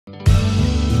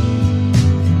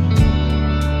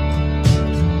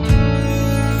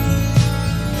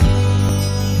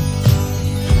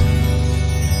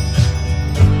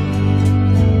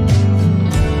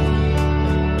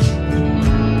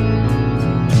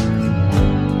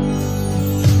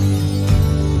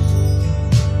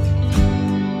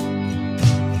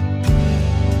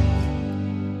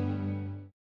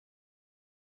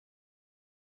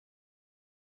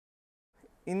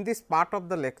in this part of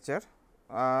the lecture,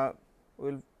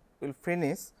 we will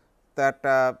finish that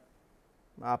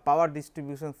power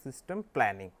distribution system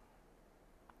planning.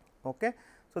 Okay.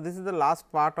 So, this is the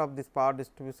last part of this power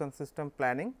distribution system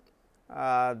planning,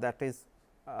 that is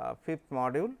fifth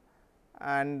module,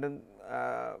 and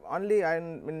only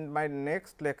in my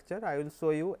next lecture I will show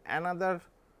you another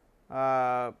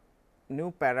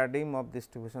new paradigm of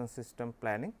distribution system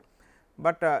planning.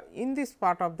 But in this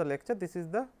part of the lecture, this is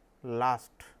the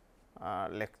last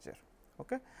lecture.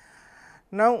 Okay.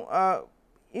 Now,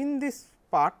 in this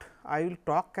part I will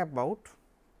talk about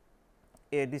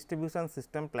a distribution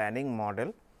system planning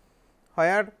model,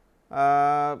 where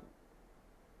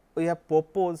we have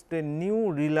proposed a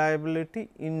new reliability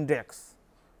index,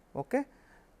 okay.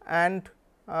 And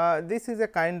this is a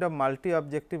kind of multi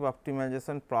objective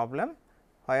optimization problem,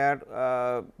 where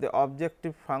the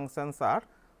objective functions are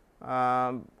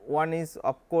one is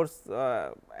of course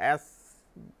as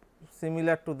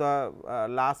similar to the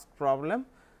last problem,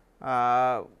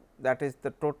 that is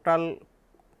the total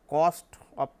cost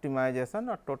optimization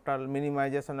or total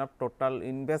minimization of total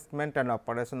investment and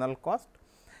operational cost,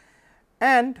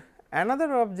 and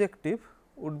another objective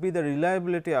would be the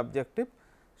reliability objective.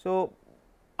 So,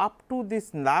 up to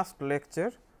this last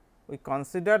lecture we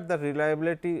considered the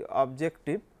reliability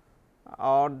objective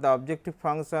or the objective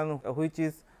function, which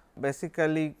is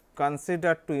basically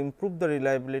considered to improve the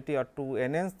reliability or to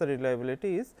enhance the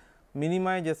reliability, is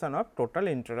minimization of total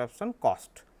interruption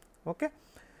cost. Okay.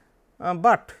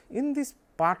 But in this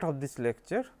part of this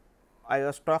lecture, I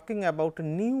was talking about a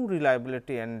new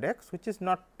reliability index, which is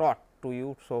not taught to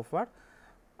you so far,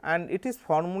 and it is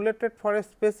formulated for a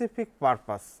specific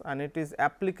purpose, and it is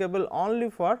applicable only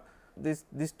for this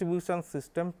distribution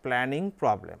system planning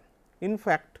problem. In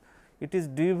fact, it is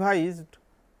devised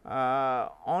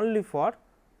only for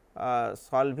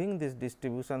solving this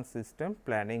distribution system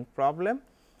planning problem,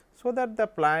 so that the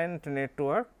plant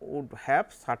network would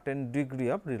have certain degree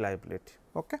of reliability.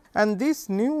 Okay. And this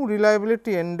new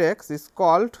reliability index is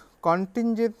called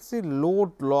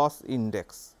contingency-load-loss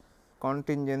index.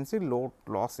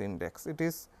 Contingency-load-loss index. It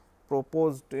is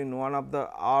proposed in one of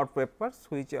the our papers,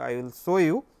 which I will show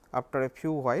you after a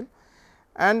few while.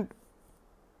 And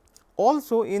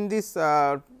also in this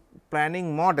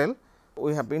planning model,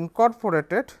 we have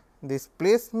incorporated this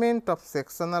placement of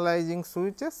sectionalizing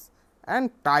switches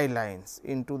and tie lines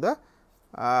into the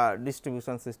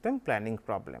distribution system planning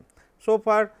problem. So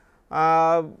far,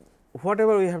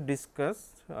 whatever we have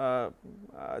discussed,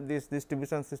 this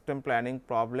distribution system planning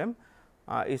problem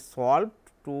is solved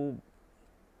to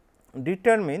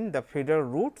determine the feeder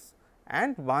routes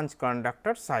and branch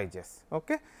conductor sizes.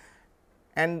 Okay.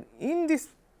 And in this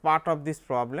part of this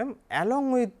problem,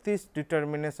 along with this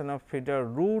determination of feeder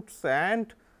routes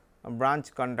and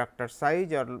branch conductor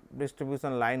size or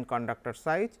distribution line conductor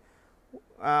size,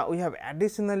 we have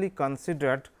additionally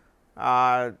considered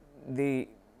the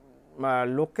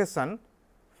location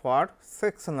for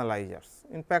sectionalizers.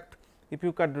 In fact, if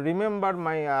you could remember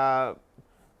my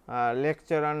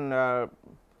lecture on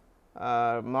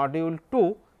module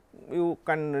 2, you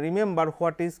can remember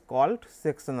what is called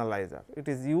sectionalizer. It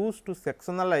is used to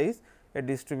sectionalize a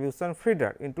distribution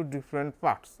feeder into different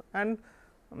parts, and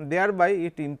thereby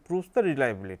it improves the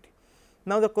reliability.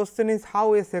 Now, the question is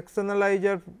how a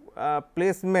sectionalizer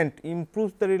placement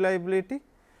improves the reliability.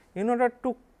 In order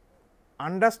to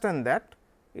understand that,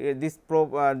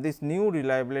 this new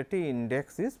reliability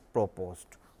index is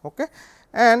proposed. Okay.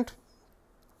 And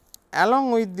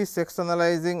along with the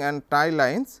sectionalizing and tie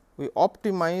lines, we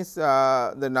optimize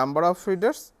the number of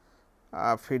feeders,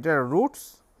 feeder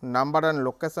routes, number and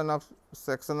location of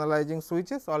sectionalizing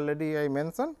switches, already I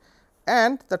mentioned,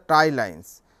 and the tie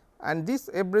lines, and this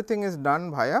everything is done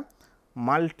via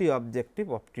multi objective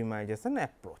optimization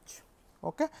approach.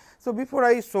 Okay. So, before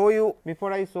I show you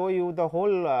the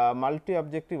whole multi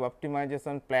objective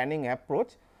optimization planning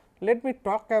approach, let me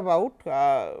talk about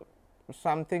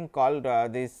something called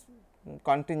this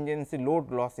contingency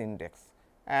load loss index,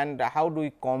 and how do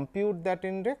we compute that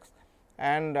index,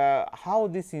 and how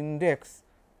this index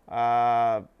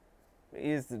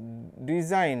is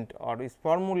designed or is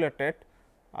formulated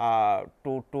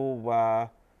to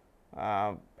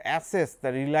assess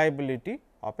the reliability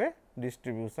of a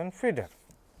distribution feeder.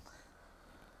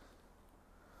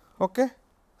 Okay.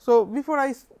 So, before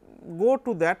I go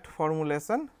to that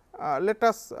formulation, let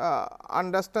us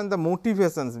understand the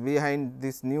motivations behind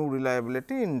this new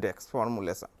reliability index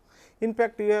formulation. In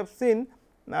fact, you have seen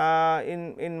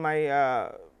in my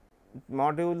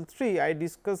module 3, I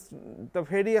discussed the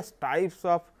various types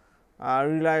of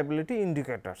reliability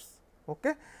indicators.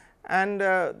 Okay. And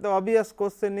the obvious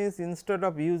question is, instead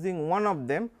of using one of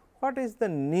them, what is the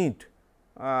need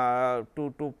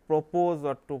to propose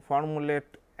or to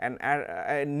formulate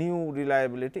a new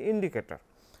reliability indicator.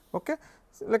 Okay.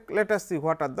 So, let us see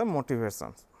what are the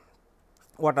motivations,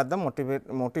 what are the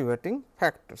motivating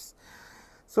factors.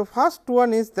 So, first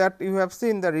one is that you have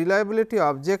seen the reliability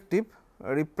objective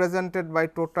represented by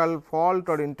total fault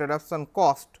or interruption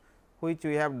cost, which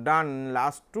we have done in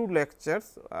last 2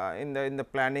 lectures in the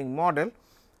planning model.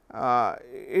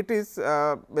 It is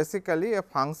basically a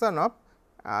function of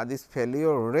this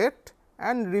failure rate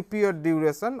and repair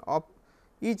duration of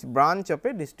each branch of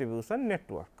a distribution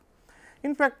network.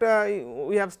 In fact,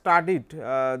 we have studied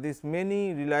these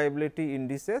many reliability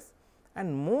indices,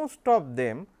 and most of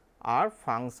them are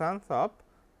functions of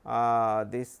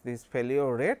this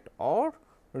failure rate or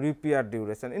repair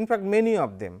duration. In fact, many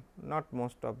of them, not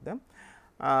most of them,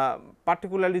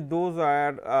 particularly those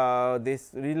are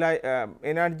this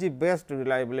energy based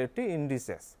reliability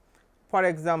indices. For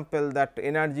example, that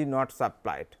energy not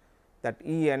supplied, that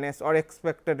ENS or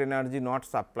expected energy not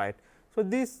supplied. So,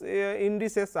 these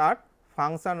indices are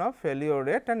function of failure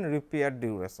rate and repair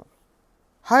duration.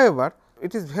 However,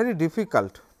 it is very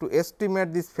difficult to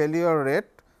estimate this failure rate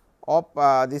of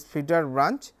this feeder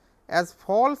branch, as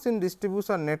faults in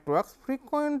distribution networks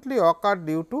frequently occur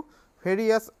due to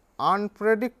various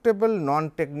unpredictable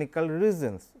non-technical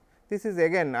reasons. This is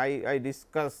again I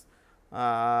discussed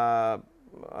during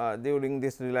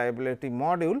this reliability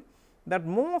module, that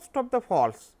most of the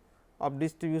faults of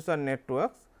distribution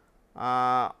networks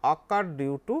occur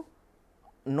due to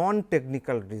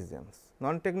non-technical reasons.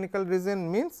 Non-technical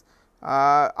reason means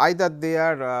either they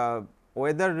are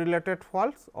weather related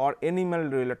faults or animal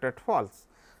related faults.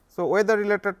 So, weather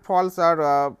related faults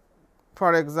are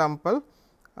for example,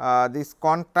 these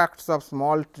contacts of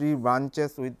small tree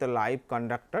branches with the live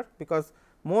conductor, because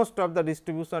most of the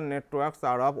distribution networks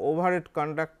are of overhead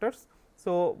conductors.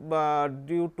 So,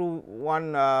 due to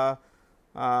one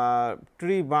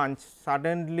tree branch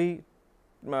suddenly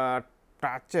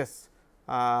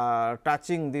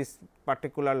touching this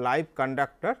particular live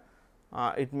conductor,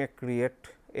 it may create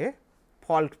a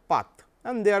fault path,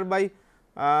 and thereby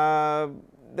the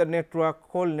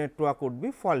whole network would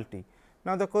be faulty.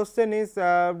 Now, the question is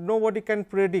nobody can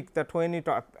predict that when it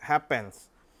happens.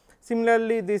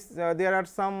 Similarly, this there are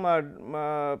some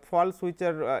faults which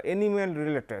are animal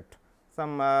related,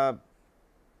 some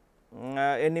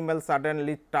animal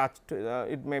suddenly touched,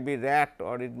 it may be rat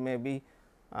or it may be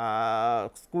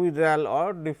squirrel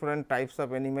or different types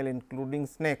of animal including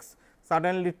snakes,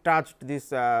 suddenly touched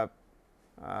this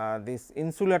these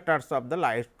insulators of the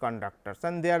live conductors,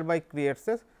 and thereby creates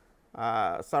a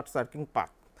short circuiting path.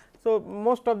 So,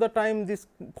 most of the time these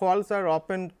faults are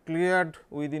often cleared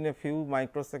within a few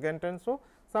microseconds, and so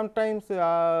sometimes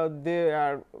they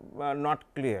are not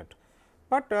cleared.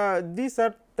 But these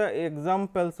are the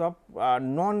examples of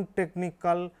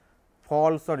non-technical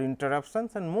faults or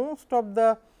interruptions, and most of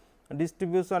the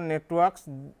distribution networks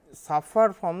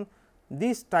suffer from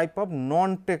this type of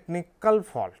non-technical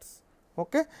faults.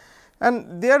 Okay.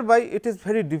 And thereby it is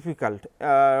very difficult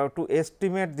to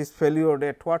estimate this failure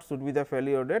rate, what should be the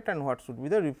failure rate and what should be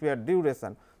the repair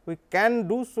duration. We can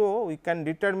do so, we can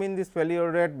determine this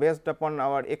failure rate based upon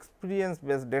our experience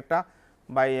based data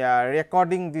by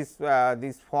recording this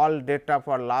fault data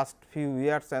for last few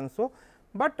years and so,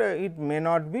 but it may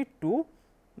not be too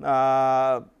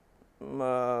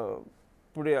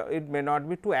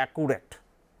accurate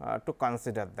to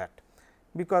consider that,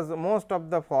 because most of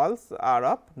the faults are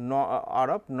of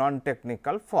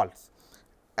non-technical faults,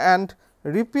 and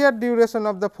repair duration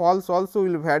of the faults also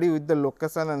will vary with the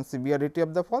location and severity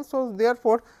of the fault. So,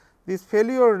 therefore, this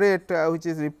failure rate which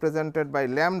is represented by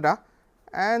lambda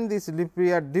and this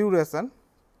repair duration,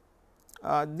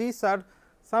 these are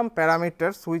some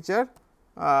parameters which are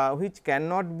which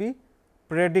cannot be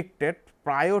predicted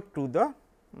prior to the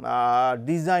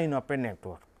design of a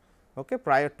network. Okay,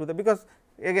 prior to the, because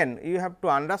again you have to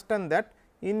understand that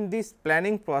in this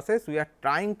planning process we are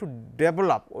trying to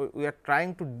develop, we are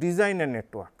trying to design a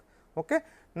network. Okay.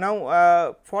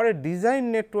 Now, for a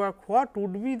design network, what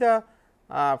would be the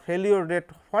failure rate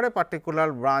for a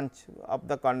particular branch of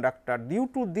the conductor due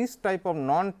to this type of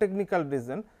non-technical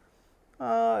reason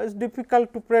is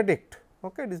difficult to predict,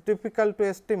 okay, it is difficult to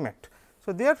estimate.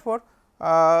 So, therefore,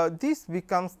 this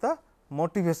becomes the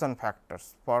motivation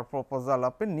factors for proposal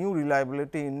of a new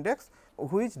reliability index,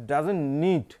 which does not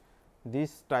need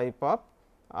this type of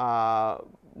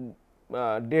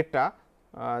data,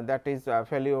 that is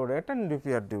failure rate and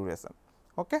repair duration.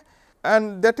 Okay.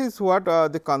 And that is what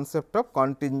the concept of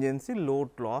contingency load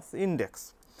loss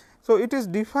index. So, it is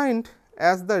defined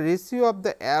as the ratio of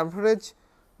the average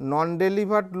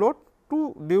non-delivered load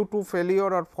due to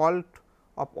failure or fault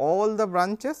of all the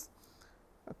branches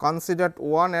considered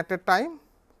one at a time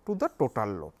to the total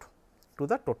load.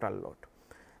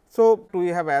 So, we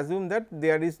have assumed that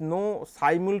there is no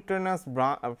simultaneous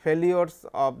failures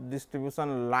of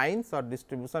distribution lines or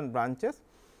distribution branches,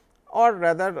 or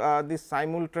rather the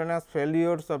simultaneous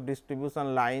failures of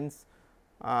distribution lines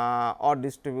or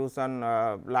distribution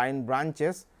line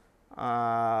branches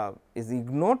is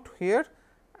ignored here,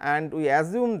 and we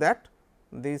assume that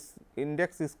this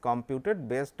index is computed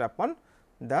based upon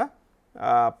the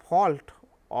fault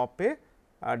of a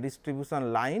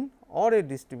distribution line or a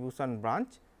distribution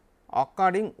branch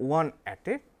occurring one at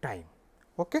a time.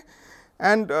 Okay.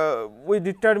 And we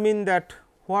determine that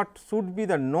what should be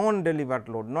the non-delivered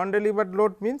load. Non-delivered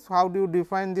load means, how do you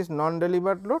define this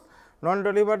non-delivered load?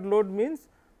 Non-delivered load means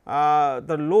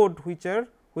the load which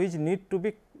need to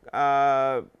be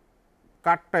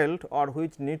curtailed or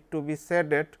which need to be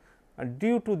shaded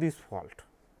due to this fault,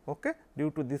 okay,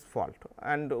 due to this fault,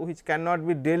 and which cannot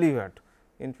be delivered.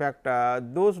 In fact,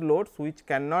 those loads which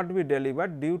cannot be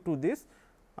delivered due to this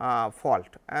fault,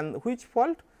 and which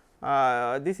fault?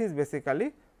 This is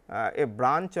basically a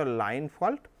branch or line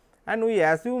fault, and we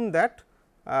assume that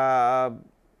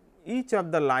each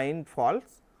of the line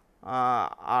faults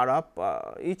are of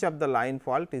each of the line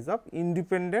fault is of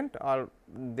independent, or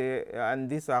they and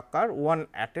this occur one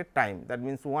at a time, that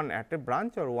means one at a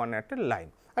branch or one at a line.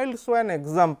 I will show an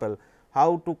example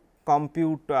how to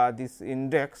compute this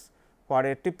index for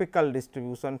a typical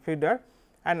distribution feeder,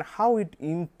 and how it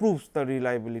improves the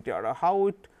reliability, or how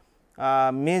it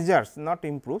measures, not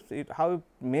improves it, how it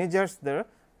measures the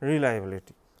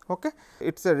reliability. Okay.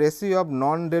 It is a ratio of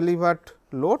non-delivered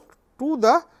load to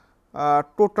the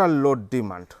total load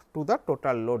demand,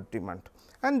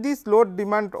 and this load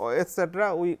demand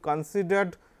etcetera we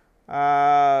considered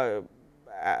as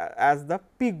the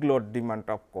peak load demand,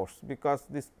 of course, because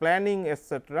this planning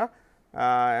etcetera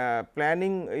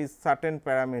planning is certain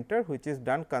parameter which is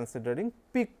done considering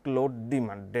peak load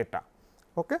demand data.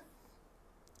 Okay.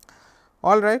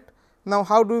 All right. Now,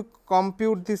 how do you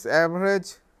compute this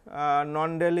average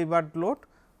non-delivered load?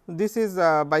 This is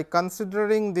by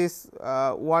considering this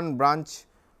one branch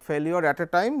failure at a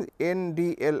time.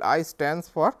 NDLI stands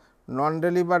for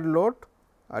non-delivered load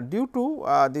due to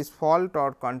this fault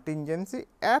or contingency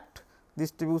at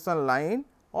distribution line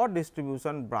or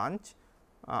distribution branch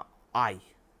I,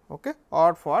 okay,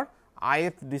 or for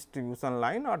ith distribution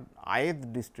line or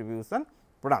ith distribution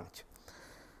branch.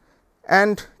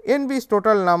 And NB is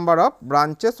total number of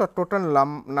branches or total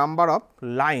number of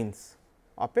lines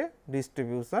of a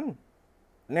distribution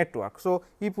network. So,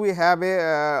 if we have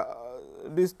a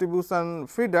distribution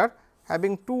feeder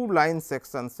having two line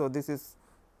sections. So, this is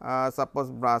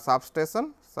suppose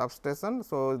substation.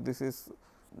 So, this is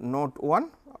node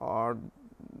 1 or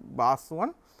bus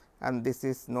 1, and this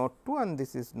is node 2 and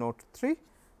this is node 3.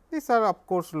 These are of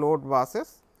course load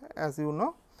buses, as you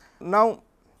know. Now,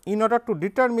 in order to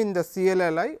determine the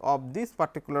CLLI of this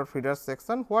particular feeder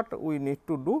section, what we need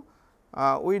to do?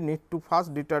 We need to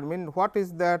first determine what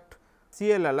is that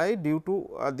CLLI due to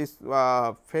this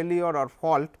failure or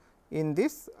fault in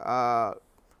this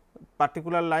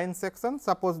particular line section.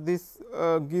 Suppose this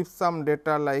gives some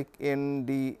data like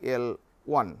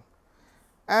NDL1,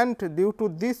 and due to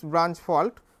this branch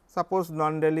fault, suppose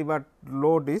non-delivered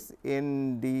load is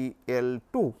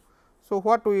NDL2. So,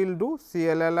 what we will do?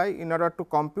 CLLI, in order to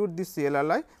compute this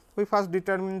CLLI, we first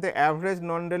determine the average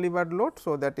non-delivered load.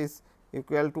 So, that is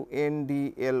equal to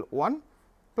NDL1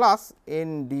 plus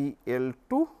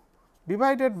NDL2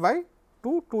 divided by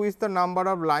 2. 2 is the number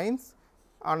of lines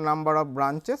or number of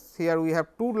branches. Here we have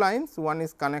two lines, one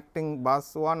is connecting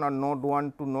bus 1 or node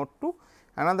 1 to node 2,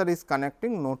 another is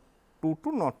connecting node 2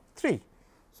 to node 3.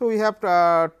 So, we have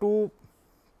two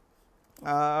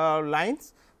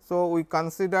lines. So, we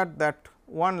considered that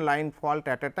one line fault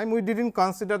at a time. We did not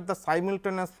consider the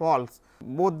simultaneous faults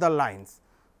both the lines.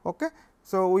 Okay.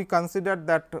 So, we considered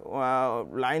that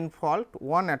line fault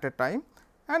one at a time,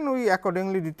 and we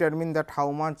accordingly determine that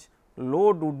how much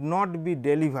load would not be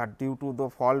delivered due to the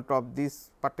fault of this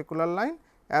particular line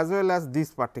as well as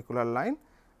this particular line,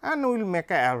 and we will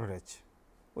make a average,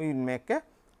 we will make a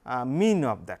mean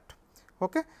of that.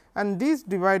 Okay. And this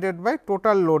divided by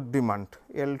total load demand,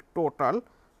 L total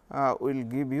will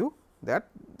give you that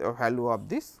the value of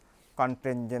this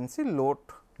contingency load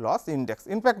loss index.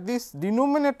 In fact, this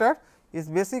denominator is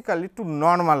basically to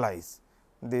normalize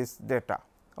this data,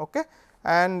 okay.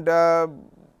 And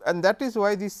that is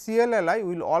why this CLLI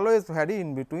will always vary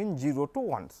in between 0 to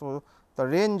 1. So, the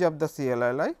range of the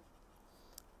CLLI,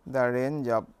 the range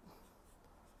of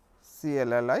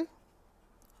CLLI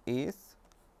is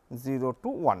 0 to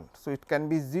 1. So, it can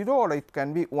be 0 or it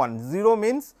can be 1. 0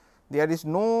 means there is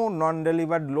no non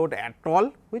delivered load at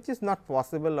all, which is not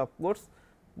possible of course,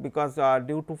 because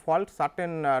due to fault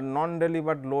certain non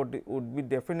delivered load would be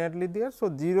definitely there.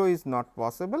 So, 0 is not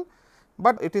possible,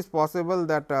 but it is possible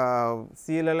that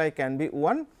CLLI can be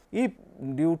 1 if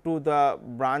due to the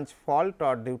branch fault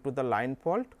or due to the line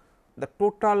fault the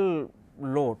total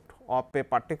load of a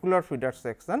particular feeder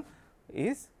section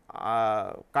is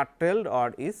curtailed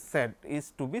or is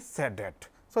to be shaded.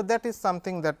 So, that is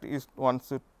something that is one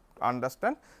should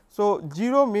understand. So,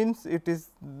 0 means it is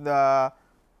the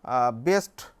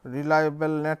best reliable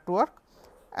network,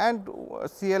 and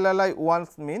CLLI 1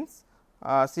 means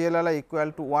CLLI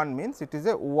equal to 1 means it is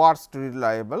a worst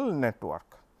reliable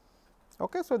network.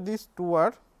 Okay. So, these two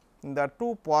are the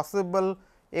two possible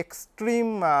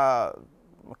extreme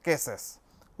cases.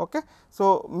 Okay.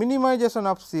 So, minimization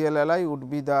of CLLI would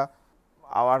be the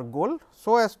our goal,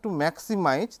 so as to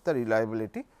maximize the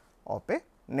reliability of a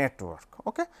network.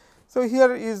 Okay. So,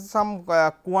 here is some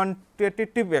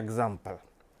quantitative example,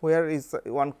 where is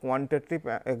one quantitative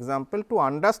example to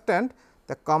understand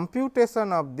the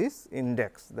computation of this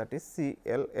index, that is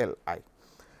CLLI.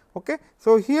 Okay.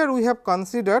 So, here we have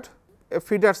considered a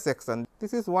feeder section.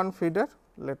 This is one feeder,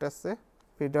 let us say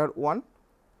feeder 1,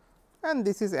 and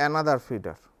this is another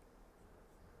feeder.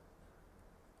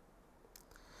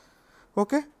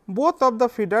 Okay. Both of the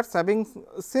feeders having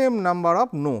same number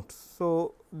of nodes.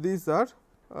 So, these are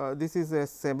this is a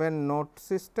 7 node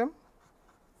system,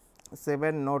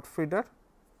 7 node feeder,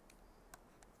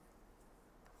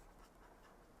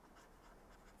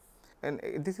 and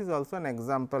this is also an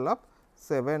example of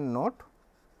 7 node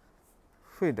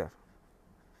feeder.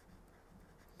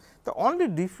 The only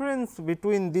difference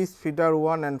between this feeder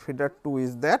 1 and feeder 2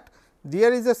 is that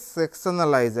there is a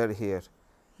sectionalizer here.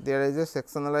 There is a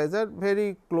sectionalizer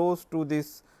very close to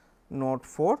this node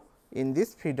 4 in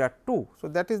this feeder 2. So,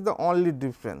 that is the only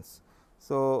difference.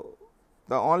 So,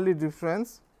 the only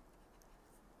difference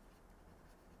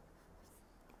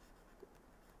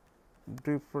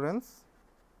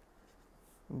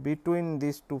between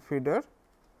these two feeder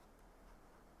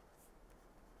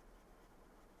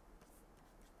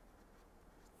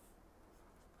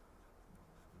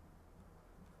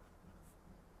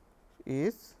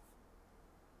is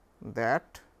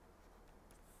that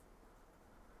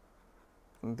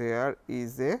there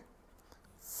is a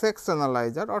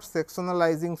sectionalizer or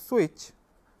sectionalizing switch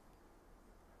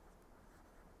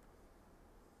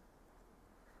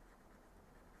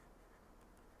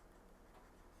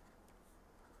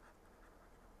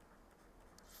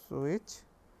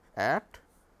at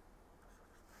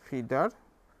feeder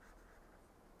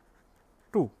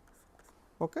 2.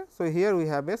 Okay. So, here we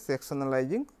have a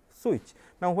sectionalizing switch.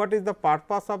 Now, what is the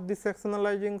purpose of this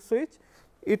sectionalizing switch?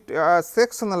 It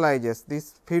sectionalizes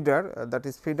this feeder that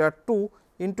is feeder 2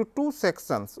 into two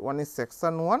sections, one is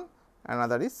section 1,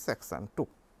 another is section 2.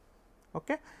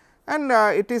 Okay. And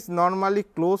it is normally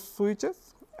closed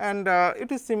switches, and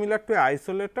it is similar to a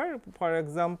isolator. For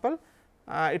example,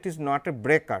 it is not a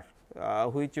breaker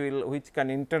which can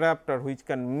interrupt or which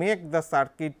can make the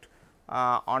circuit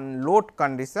on load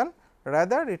condition,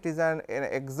 rather it is an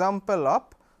example of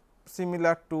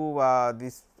similar to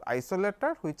this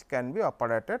isolator which can be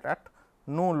operated at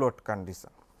no load condition.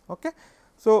 Okay.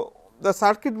 So, the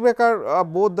circuit breaker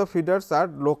both the feeders are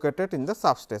located in the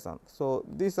substation. So,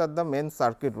 these are the main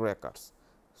circuit breakers.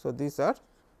 So, these are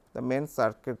the main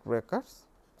circuit breakers,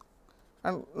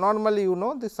 and normally you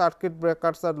know the circuit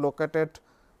breakers are located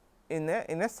in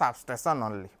a substation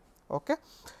only. Okay.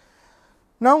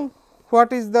 Now,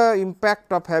 what is the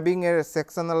impact of having a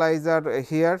sectionalizer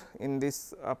here in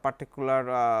this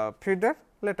particular feeder?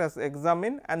 Let us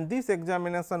examine, and this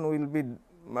examination will be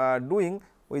doing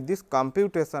with this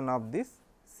computation of this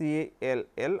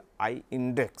CLLI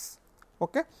index.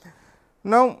 Okay.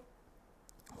 Now,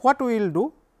 what we will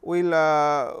do? We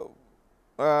will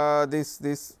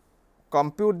this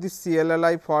compute this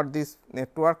CLLI for this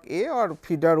network A or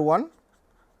feeder 1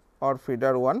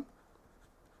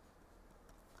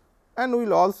 and we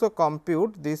will also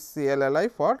compute this CLLI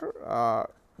for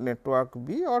network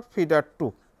B or feeder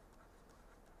 2.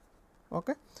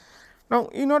 Okay. Now,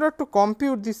 in order to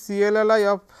compute the CLLI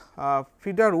of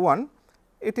feeder 1,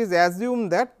 it is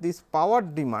assumed that this power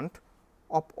demand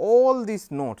of all these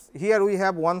nodes, here we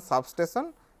have one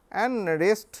substation and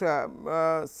rest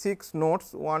 6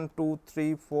 nodes 1, 2,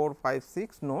 3, 4, 5,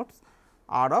 6 nodes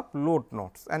are of load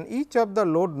nodes, and each of the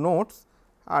load nodes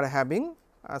are having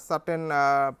a certain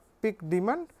peak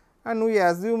demand, and we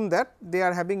assume that they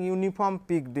are having uniform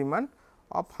peak demand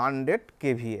of 100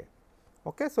 kVA.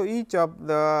 Okay. So, each of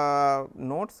the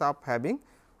nodes are having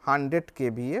 100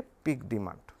 kVA peak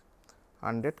demand,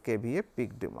 100 kVA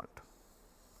peak demand.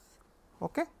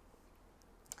 Okay.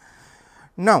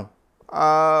 Now,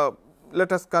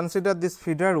 let us consider this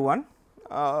feeder 1.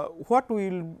 What we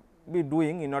will be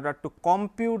doing in order to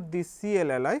compute this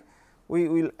CLLI, we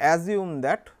will assume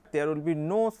that there will be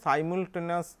no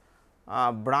simultaneous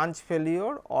branch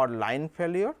failure or line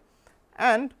failure,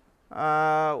 and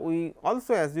we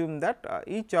also assume that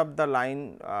each of the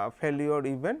line failure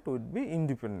event would be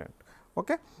independent.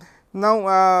 Okay.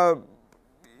 Now,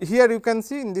 here you can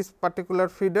see in this particular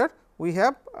feeder we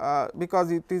have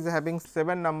because it is having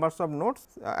 7 numbers of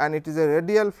nodes and it is a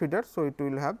radial feeder. So, it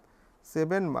will have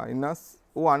 7 minus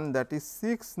 1, that is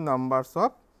 6 numbers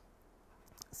of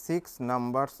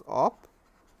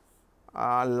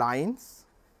lines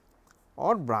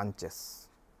or branches.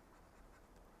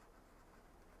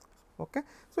 Okay.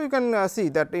 So, you can see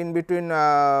that in between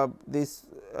this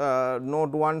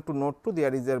node 1 to node 2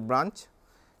 there is a branch,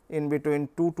 in between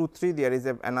 2 to 3 there is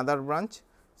another branch,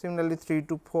 similarly 3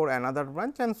 to 4 another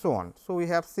branch, and so on. So, we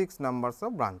have 6 numbers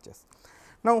of branches.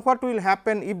 Now, what will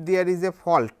happen if there is a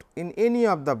fault in any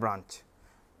of the branch?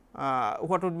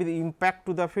 What would be the impact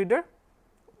to the feeder?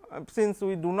 Since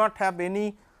we do not have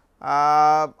any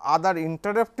other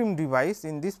interrupting device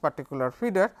in this particular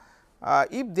feeder,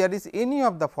 if there is any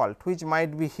of the fault which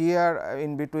might be here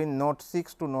in between node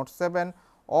 6 to node 7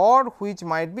 or which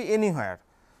might be anywhere.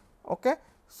 Okay.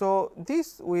 So,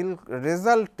 this will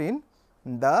result in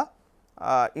the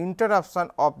interruption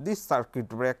of this circuit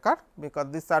breaker, because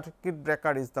this circuit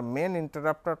breaker is the main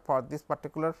interrupter for this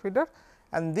particular feeder,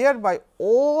 and thereby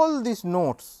all these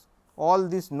nodes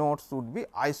would be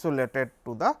isolated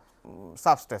to the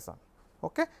substation.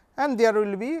 Okay. And there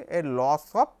will be a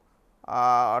loss of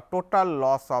total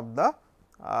loss of the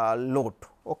load.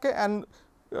 Okay. And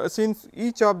since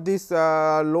each of this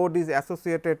load is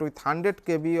associated with 100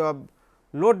 kV of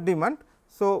load demand.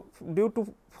 So, due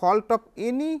to fault of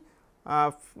any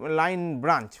line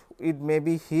branch, it may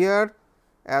be here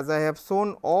as I have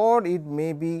shown, or it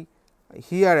may be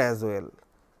here as well.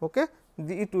 Okay.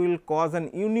 It will cause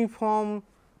an uniform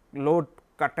load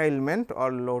curtailment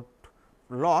or load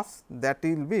loss that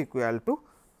will be equal to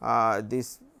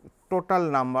this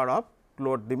total number of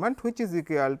load demand, which is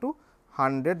equal to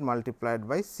 100 multiplied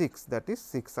by 6, that is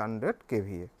 600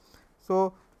 kVA.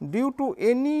 So, due to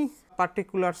any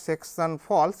particular section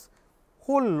faults,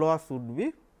 whole loss would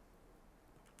be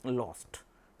lost.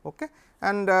 Okay.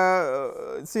 And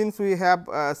since we have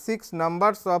 6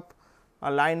 numbers of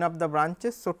line of the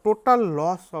branches, so total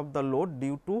loss of the load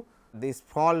due to these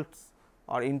faults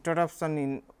or interruption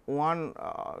in one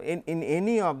in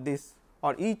any of this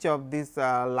or each of this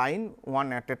line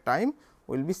one at a time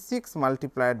will be 6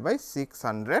 multiplied by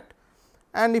 600.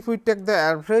 And if we take the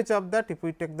average of that, if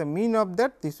we take the mean of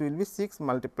that, this will be 6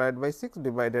 multiplied by 6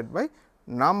 divided by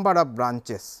number of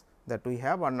branches that we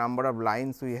have or number of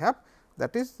lines we have,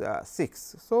 that is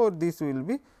 6. So, this will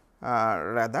be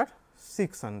rather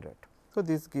 600. So,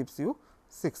 this gives you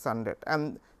 600,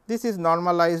 and this is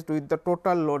normalized with the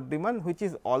total load demand, which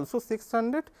is also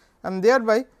 600, and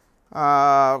thereby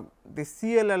the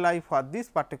CLLI for this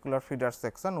particular feeder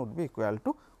section would be equal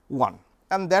to 1,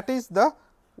 and that is the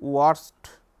worst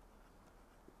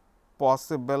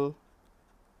possible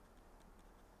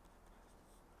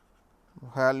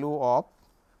value of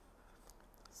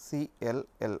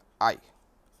CLLI.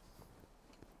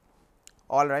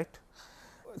 All right.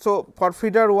 So, for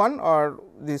feeder 1 or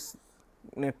this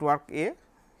network A,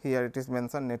 here it is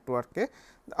mentioned network A,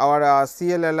 our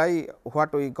CLLI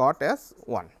what we got as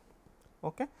 1.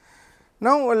 Okay.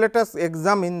 Now, let us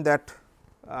examine that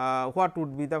what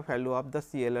would be the value of the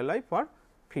CLLI for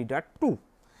feeder 2.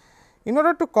 In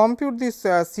order to compute this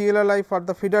CLLI for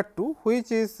the feeder 2,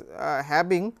 which is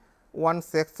having one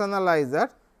sectionalizer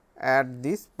at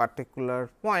this particular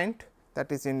point,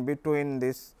 that is in between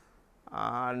this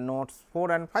nodes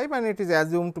 4 and 5, and it is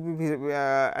assumed to be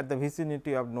at the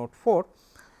vicinity of node 4,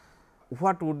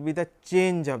 what would be the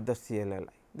change of the CLLI?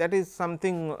 That is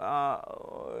something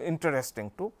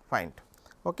interesting to find.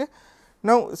 Okay.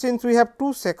 Now, since we have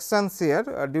 2 sections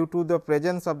here due to the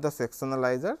presence of the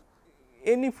sectionalizer,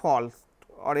 any fault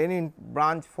or any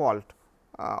branch fault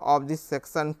of this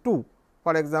section 2,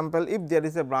 for example, if there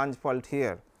is a branch fault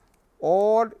here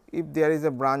or if there is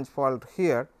a branch fault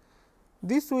here,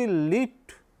 this will lead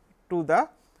to the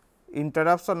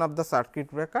interruption of the circuit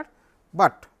breaker,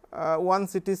 but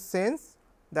once it is sensed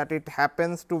that it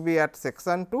happens to be at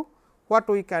section 2, what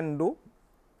we can do?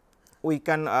 We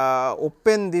can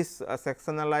open this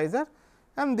sectionalizer,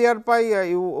 and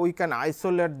thereby we can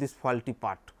isolate this faulty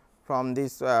part from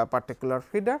this particular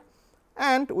feeder,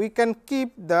 and we can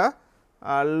keep the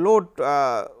load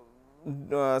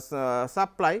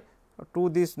supply to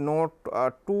this node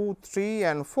 2, 3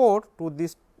 and 4 to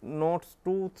this nodes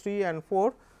 2, 3 and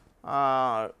 4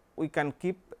 we can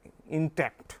keep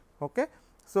intact. Okay.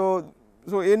 So,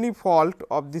 any fault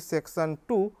of this section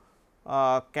 2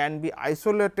 can be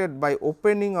isolated by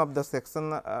opening of the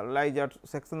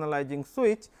sectionalizing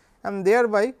switch, and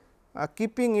thereby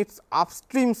keeping its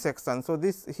upstream section. So,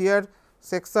 this here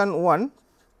section 1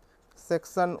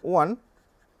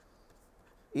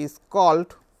 is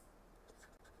called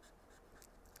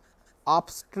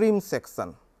upstream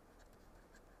section,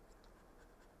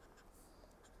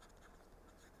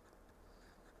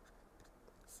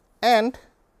 and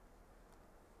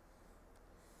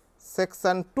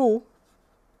section 2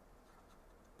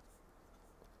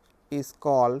 is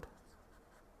called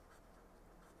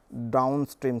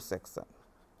downstream section.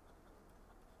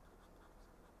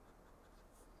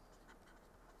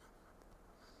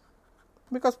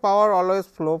 Because power always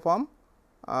flow from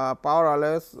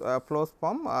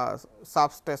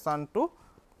substation to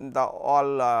the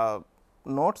all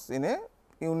nodes in a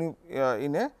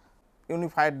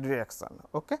unified direction.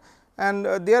 Okay. And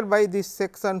thereby this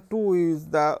section 2 is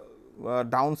the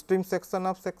downstream section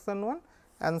of section 1,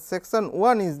 and section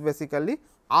 1 is basically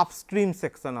upstream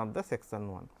section of the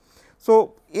section 1.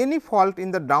 So, any fault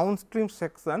in the downstream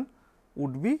section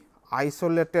would be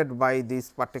isolated by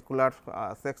this particular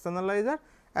sectionalizer,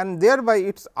 and thereby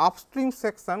its upstream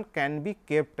section can be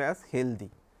kept as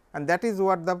healthy, and that is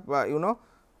what the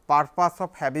purpose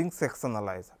of having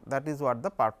sectionalizer. That is what the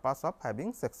purpose of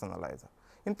having sectionalizer.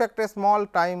 In fact, a small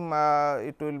time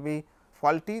it will be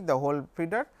faulty the whole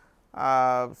feeder,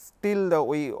 still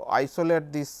we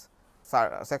isolate this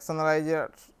sectionalizer,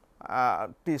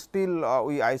 still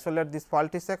we isolate this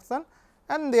faulty section,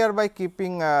 and thereby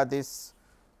keeping this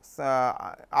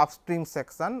upstream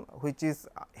section, which is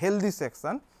healthy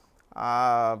section,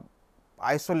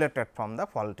 isolated from the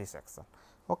faulty section.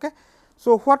 Okay.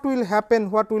 So, what will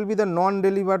happen, what will be the non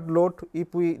delivered load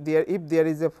if there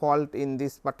is a fault in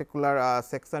this particular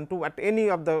section 2 at any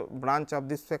of the branch of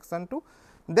this section 2,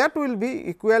 that will be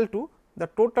equal to the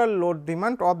total load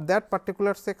demand of that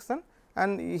particular section,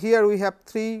 and here we have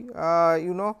 3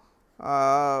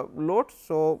 loads.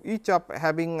 So, each of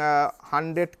having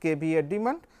 100 kVA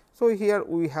demand. So, here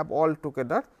we have all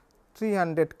together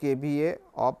 300 kVA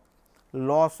of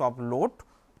loss of load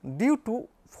due to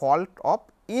fault of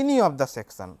any of the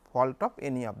section,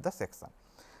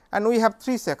 and we have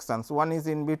 3 sections. One is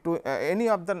in between any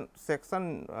of the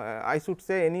section, I should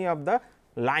say any of the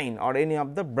line or any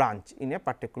of the branch in a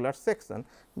particular section,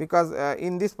 because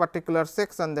in this particular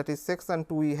section, that is section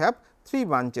 2, we have 3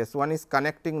 branches. One is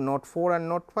connecting node 4 and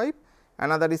node 5,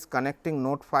 another is connecting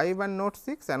node 5 and node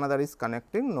 6, another is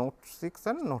connecting node 6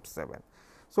 and node 7.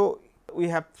 So, we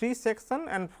have 3 sections,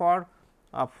 and for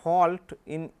a fault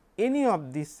in any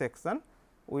of these section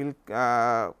will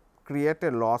create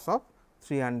a loss of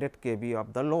 300 kV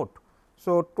of the load.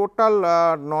 So, total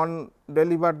non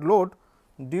delivered load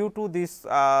due to this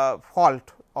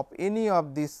fault of any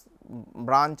of this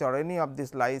branch or any of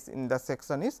these lies in the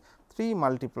section is 3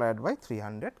 multiplied by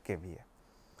 300 kVA.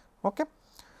 Okay.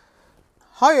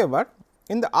 However,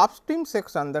 in the upstream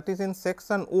section, that is in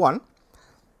section 1,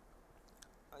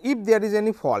 if there is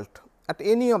any fault at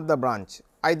any of the branch,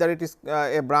 either it is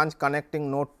a branch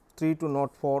connecting node 3 to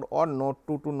node 4 or node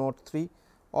 2 to node 3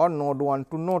 or node 1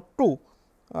 to node 2,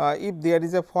 if there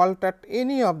is a fault at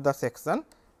any of the section,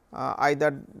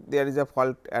 either there is a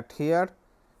fault at here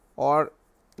or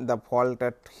the fault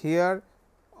at here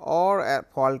or a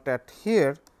fault at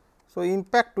here. So,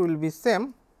 impact will be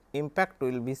same,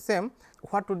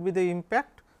 What would be the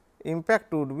impact?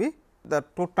 Impact would be the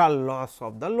total loss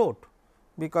of the load,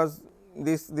 because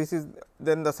this is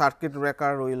then the circuit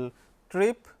breaker will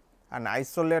trip and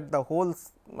isolate the whole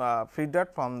feeder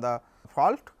from the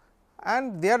fault,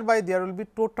 and thereby there will be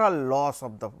total loss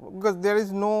of the, because there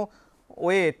is no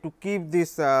way to keep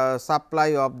this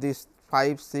supply of this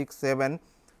 5, 6, 7,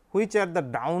 which are the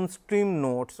downstream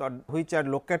nodes or which are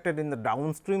located in the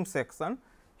downstream section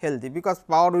healthy, because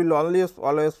power will always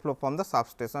flow from the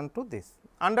substation to this.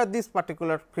 Under this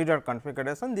particular feeder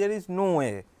configuration, there is no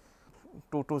way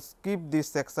to keep this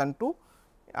section to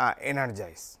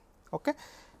energize. Okay.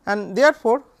 And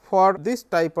therefore, for this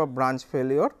type of branch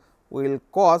failure will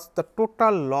cause the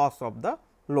total loss of the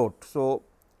load. So,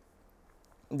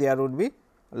 there would be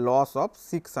loss of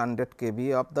 600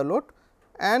 kVA of the load,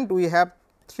 and we have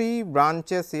 3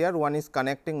 branches here. One is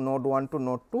connecting node 1 to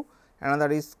node 2,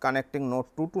 another is connecting node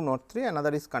 2 to node 3,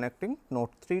 another is connecting node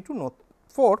 3 to node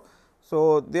 4.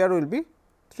 So, there will be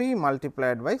 3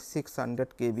 multiplied by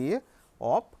 600 kVA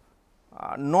of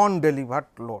non delivered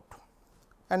load,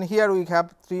 and here we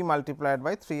have 3 multiplied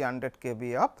by 300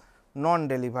 kVA of non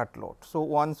delivered load. So,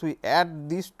 once we add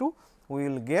these two, we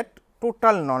will get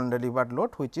total non delivered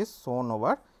load, which is shown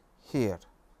over here,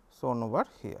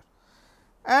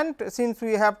 And since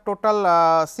we have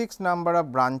total 6 number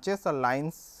of branches or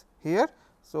lines here,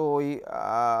 so we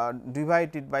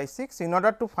divide it by 6 in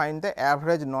order to find the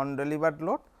average non delivered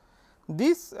load.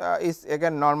 This is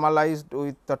again normalized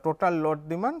with the total load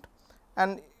demand,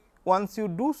 and once you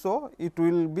do so, it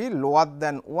will be lower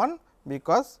than 1,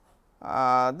 because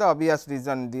the obvious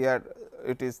reason there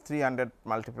it is 300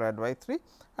 multiplied by 3,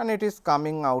 and it is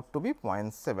coming out to be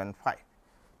 0.75.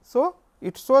 So,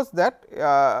 it shows that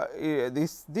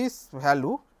this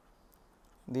value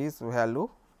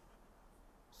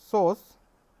shows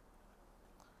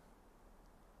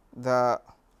the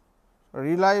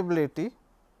reliability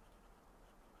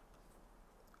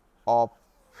of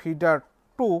feeder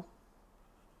 2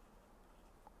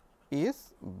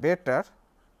 is better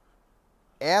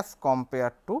as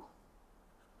compared to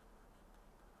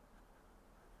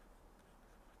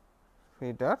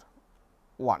feeder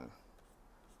 1.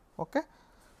 Okay.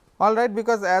 All right,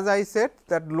 because as I said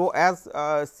that lower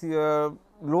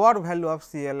value of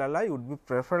CLLI would be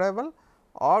preferable,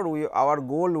 or our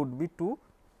goal would be to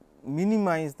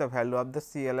minimize the value of the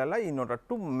CLLI in order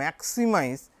to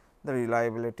maximize the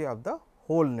reliability of the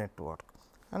whole network,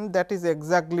 and that is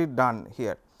exactly done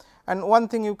here. And one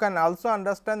thing you can also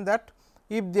understand that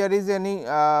if there is any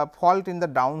fault in the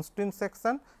downstream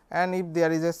section, and if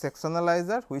there is a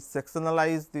sectionalizer which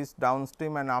sectionalize this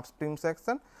downstream and upstream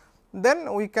section,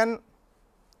 then we can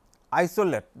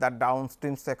isolate that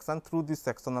downstream section through this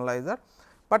sectionalizer.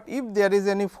 But if there is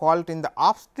any fault in the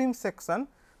upstream section,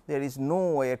 there is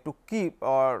no way to keep,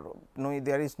 or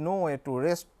there is no way to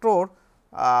restore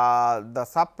the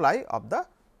supply of the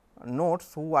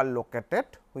nodes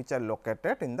which are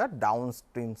located in the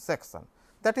downstream section.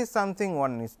 That is something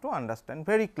one needs to understand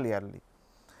very clearly.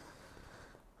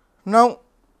 Now,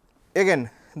 again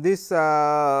this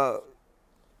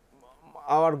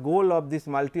our goal of this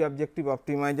multi objective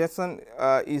optimization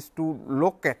is to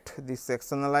locate this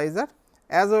sectionalizer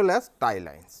as well as tie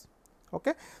lines.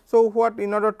 Okay. So, what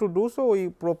in order to do so, we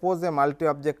propose a multi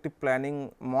objective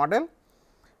planning model,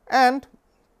 and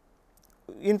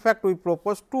in fact, we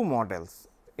propose two models.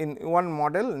 In one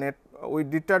model we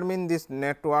determine this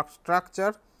network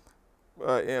structure,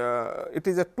 it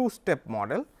is a two step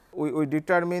model. We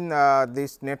determine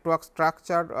this network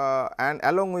structure and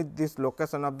along with this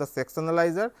location of the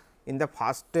sectionalizer in the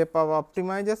first step of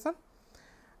optimization,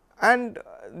 and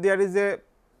there is a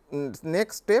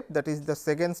next step, that is the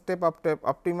second step of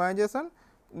optimization.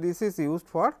 This is used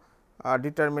for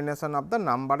determination of the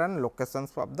number and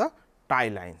locations of the tie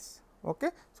lines.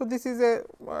 Okay. So, this is a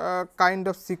kind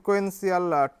of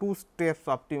sequential two steps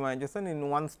optimization. In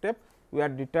one step, we are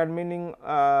determining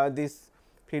this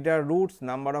feeder routes,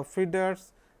 number of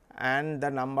feeders, and the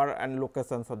number and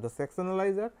locations of the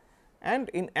sectionalizer, and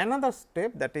in another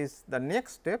step, that is the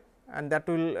next step, and that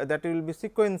will be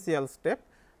sequential step,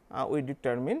 we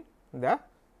determine the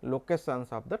locations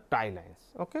of the tie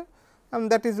lines. Okay. And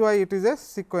that is why it is a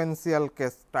sequential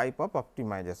case type of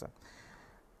optimization.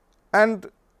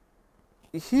 And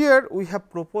here we have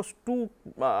proposed two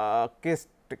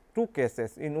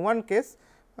cases. In one case,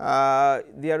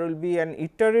 there will be an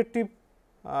iterative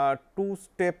two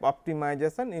step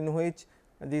optimization, in which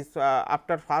this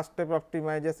after first step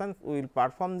optimization we will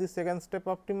perform the second step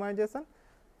optimization,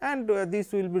 and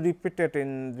this will be repeated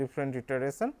in different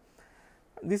iteration.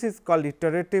 This is called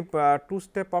iterative two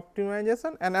step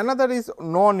optimization, and another is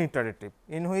non iterative,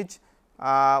 in which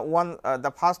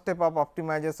the first step of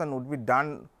optimization would be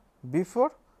done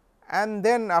before, and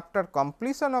then after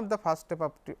completion of the first step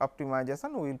of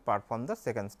optimization we will perform the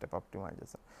second step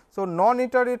optimization. So, non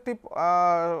iterative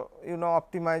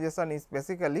optimization is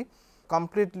basically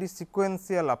completely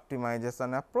sequential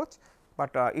optimization approach,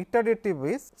 but iterative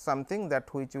is something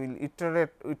that which will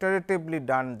iteratively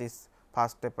done this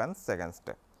first step and second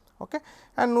step. Okay.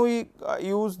 And we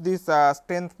use this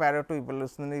strength Pareto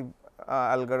evolutionary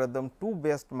algorithm 2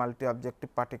 based multi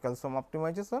objective particle sum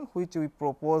optimization, which we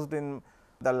proposed in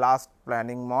the last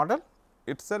planning model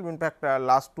itself, in fact,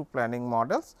 last two planning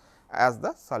models as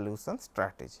the solution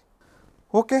strategy.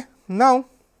 Okay. Now,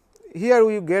 here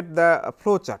we get the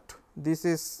flow chart. This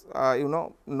is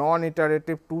non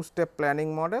iterative two step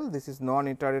planning model, this is non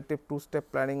iterative two step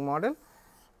planning model,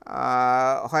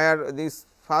 where this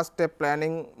first step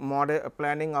planning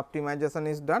optimization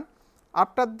is done.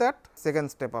 After that,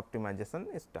 second step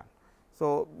optimization is done.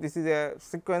 So, this is a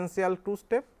sequential two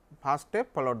step, first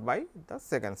step followed by the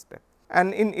second step.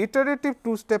 And in iterative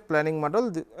two step planning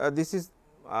model, this is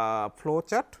flow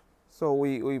chart. So,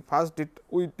 we first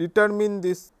we determine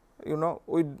this,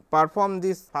 we perform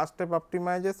this first step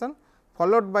optimization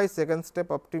followed by second step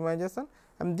optimization,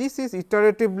 and this is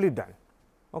iteratively done,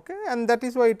 okay, and that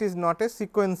is why it is not a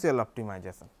sequential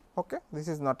optimization. Okay. This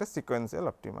is not a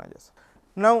sequential optimization.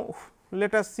 Now,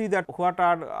 let us see that what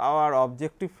are our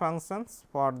objective functions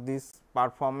for this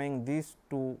performing these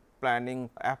two planning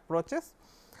approaches.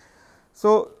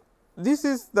 So, this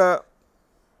is the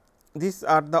these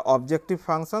are the objective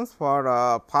functions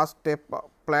for first step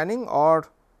planning or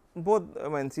both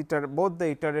both the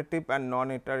iterative and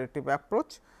non-iterative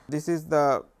approach. This is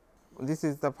the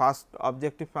first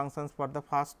objective functions for the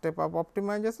first step of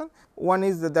optimization. One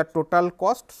is the total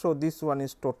cost. So, this one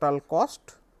is total cost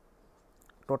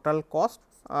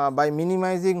by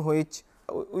minimizing which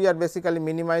we are basically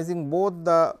minimizing both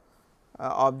the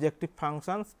objective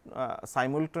functions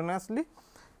simultaneously,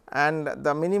 and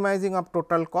the minimizing of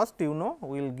total cost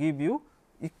will give you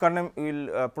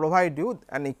will provide you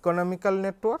an economical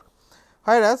network,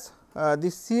 whereas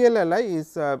this CLLI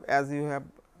is as you have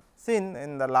seen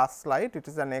in the last slide, it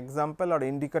is an example or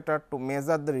indicator to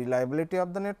measure the reliability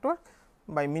of the network.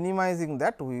 By minimizing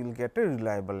that, we will get a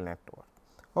reliable network.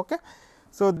 Okay.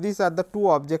 So, these are the two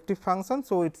objective functions.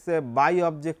 So, it is a bi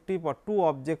objective or two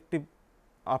objective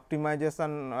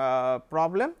optimization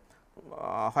problem,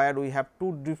 where we have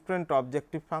two different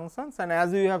objective functions, and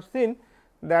as we have seen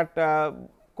that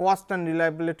cost and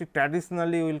reliability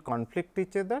traditionally will conflict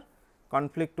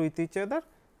with each other,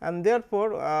 and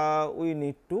therefore, we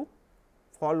need to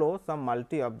follow some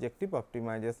multi objective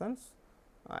optimizations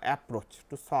approach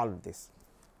to solve this.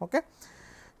 Okay.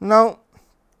 Now,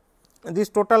 this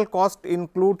total cost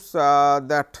includes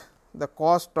that the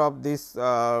cost of this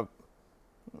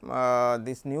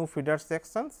new feeder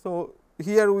section. So,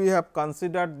 here we have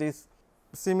considered this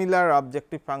similar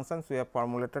objective functions we have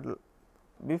formulated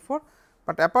before,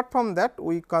 but apart from that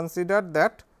we consider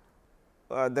that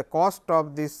the cost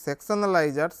of these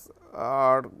sectionalizers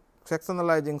or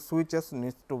sectionalizing switches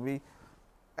needs to be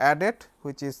added,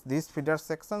 which is this feeder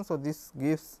section. So, this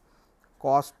gives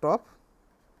cost of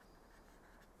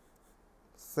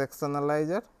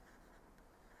sectionalizer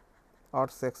or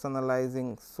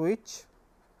sectionalizing switch,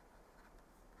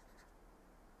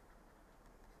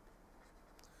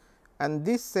 and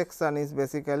this section is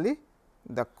basically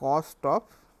the cost of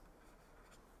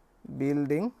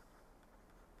building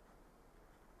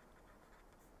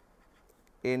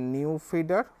a new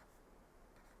feeder.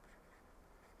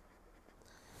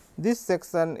 This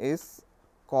section is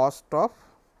cost of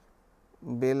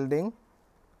building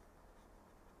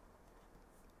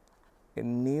a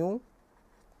new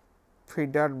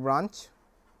feeder branch,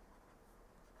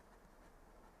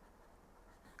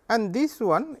 and this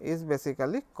one is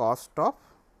basically cost of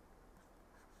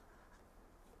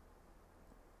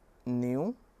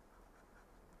new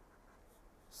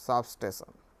substation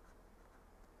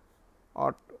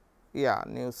or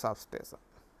new substation.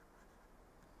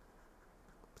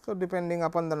 So, depending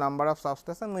upon the number of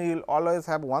substation, we will always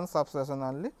have one substation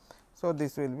only. So,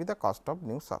 this will be the cost of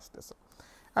new substation,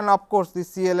 and of course,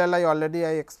 this CLLI already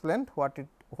I explained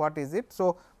what is it.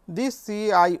 So, this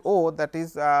CIO, that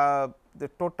is the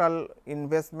total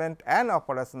investment and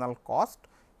operational cost,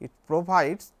 it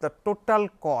provides the total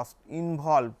cost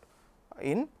involved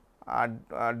in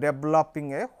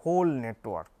developing a whole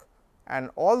network, and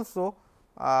also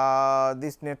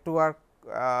this network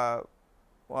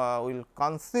will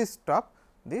consist of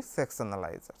these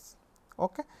sectionalizers.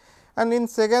 Okay. And in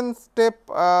second step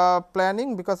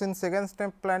planning, because in second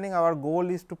step planning our goal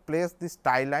is to place these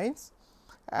tie lines,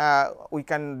 we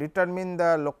can determine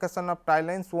the location of tie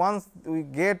lines. Once we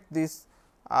get this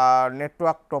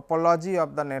network topology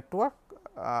of the network,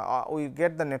 we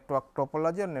get the network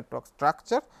topology or network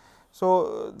structure.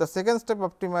 So, the second step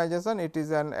optimization, it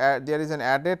is an there is an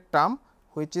added term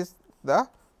which is the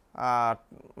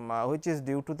which is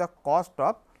due to the cost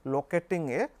of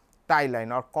locating a tie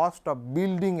line or cost of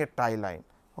building a tie line.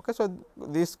 Okay. So,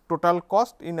 this total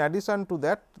cost, in addition to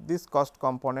that, this cost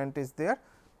component is there,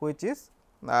 which is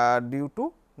due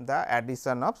to the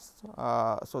addition of.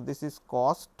 So, this is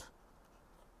cost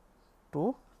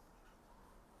to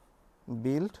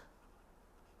build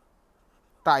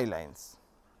tie lines,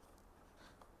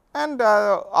 and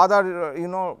other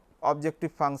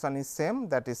objective function is same,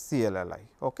 that is CLLI.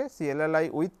 Okay.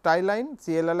 CLLI with tie line,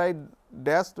 CLLI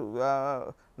dash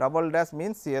double dash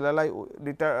means CLLI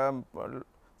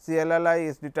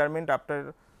is determined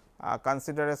after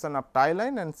consideration of tie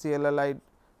line, and CLLI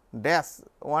dash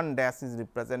one dash is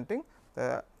representing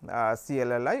the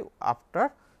CLLI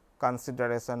after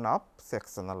consideration of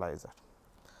sectionalizer.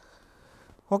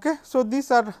 Okay. So,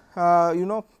 these are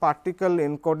particle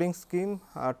encoding scheme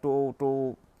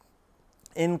to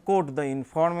encode the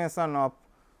information of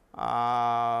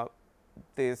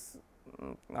this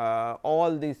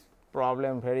all these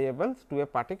problem variables to a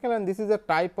particle, and this is a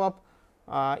type of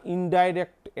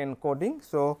indirect encoding.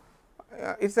 So,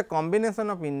 it is a combination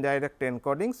of indirect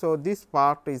encoding. So, this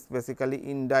part is basically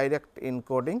indirect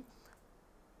encoding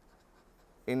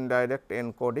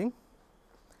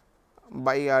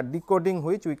by decoding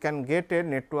which we can get a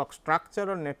network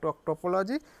structure or network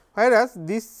topology, whereas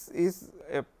this is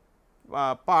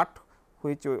a part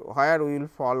which where we will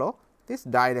follow this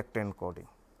direct encoding.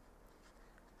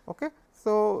 Okay.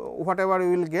 So, whatever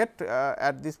we will get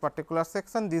at this particular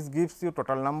section, this gives you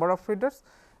total number of feeders,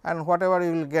 and whatever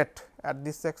you will get at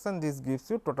this section, this gives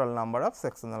you total number of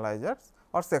sectionalizers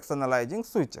or sectionalizing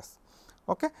switches.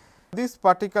 Okay. This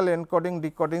particle encoding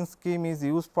decoding scheme is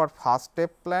used for first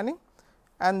step planning,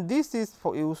 and this is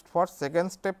used for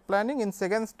second step planning. In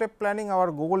second step planning,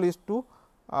 our goal is to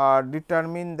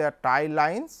determine the tie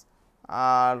lines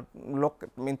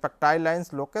in fact tie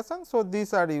lines location. So,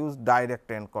 these are used direct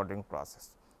encoding process.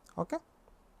 Okay.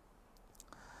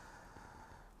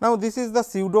 Now, this is the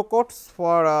pseudo codes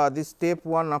for this step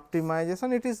 1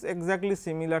 optimization. It is exactly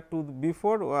similar to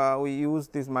before. We use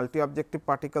this multi objective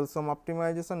particle sum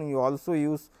optimization. We also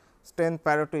use strength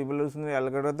Pareto evolutionary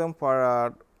algorithm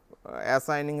for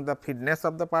assigning the fitness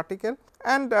of the particle,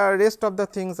 and rest of the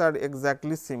things are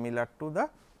exactly similar to the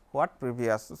what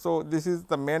previous. So, this is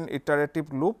the main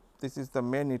iterative loop,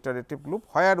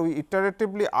 where we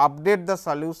iteratively update the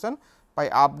solution by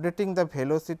updating the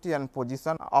velocity and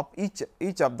position of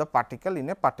each of the particle in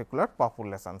a particular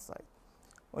population size,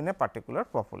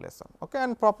 Okay.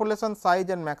 And population size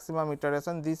and maximum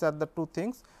iteration, these are the two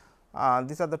things,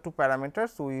 these are the two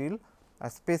parameters we will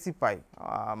specify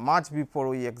much before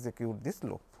we execute this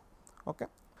loop. Okay.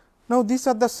 Now, these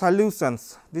are the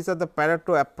solutions, these are the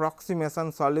Pareto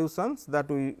approximation solutions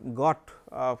that we got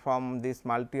from this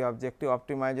multi objective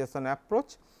optimization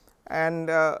approach, and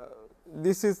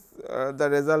this is the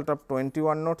result of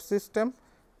 21 node system.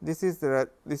 This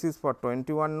is for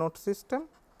 21 node system,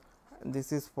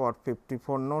 this is for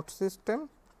 54 node system,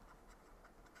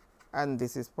 and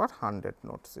this is for 100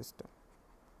 node system.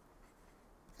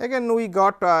 Again, we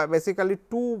got basically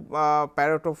two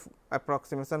Pareto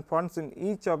approximation fonts in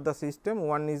each of the system.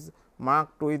 One is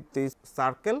marked with this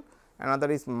circle,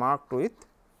 another is marked with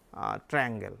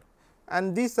triangle,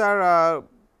 and these are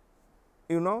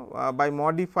by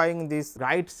modifying this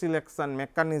right selection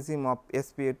mechanism of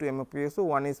SPA2 MOPSO,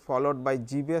 one is followed by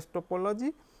G based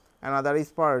topology, another is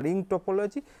for ring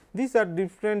topology. These are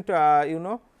different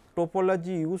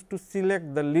topology used to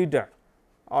select the leader,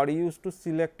 or used to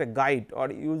select a guide,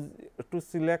 or used to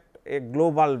select a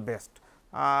global best.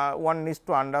 One needs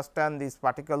to understand these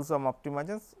particle sum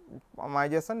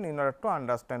optimization in order to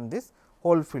understand this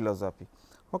whole philosophy.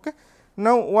 Okay.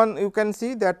 Now, you can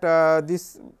see that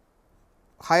this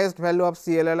highest value of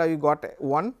CLLI we got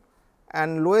 1,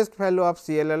 and lowest value of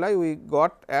CLLI we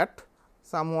got at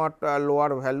somewhat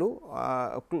lower value,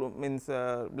 means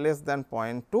less than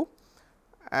 0.2,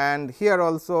 and here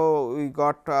also we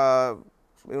got CLLI,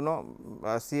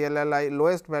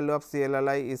 lowest value of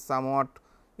CLLI is somewhat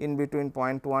in between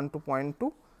 0.1 to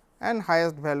 0.2, and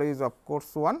highest value is of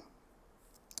course 1.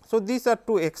 So, these are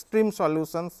two extreme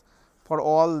solutions for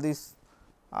all these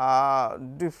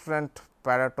different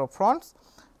Pareto fronts,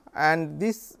 and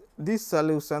these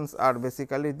solutions are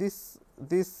basically these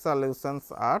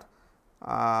solutions are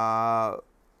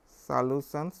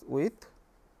solutions with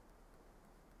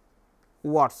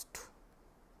worst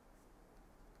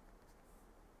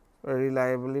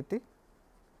reliability,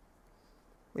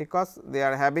 because they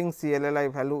are having CLLI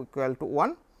value equal to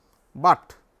 1,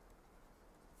 but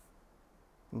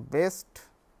best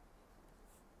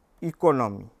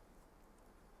economy.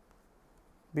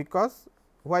 Because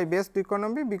why best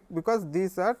economy? Because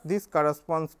this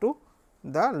corresponds to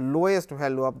the lowest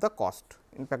value of the cost.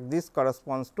 In fact, this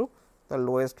corresponds to the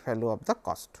lowest value of the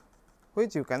cost,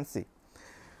 which you can see.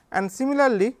 And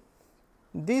similarly,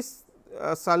 these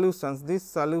solutions, this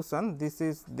solution, this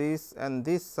is this and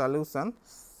this solution,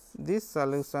 these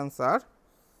solutions are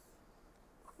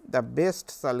the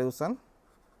best solution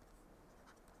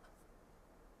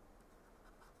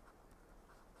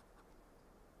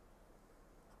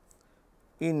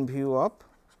in view of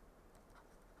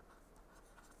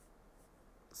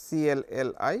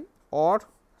CLLI or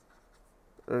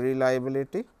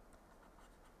reliability,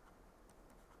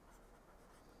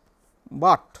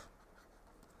 but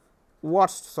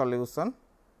worst solution,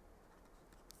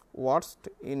 worst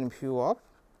in view of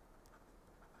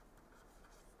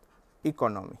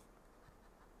economy.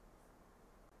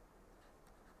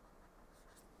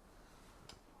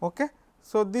 Okay.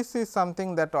 So, this is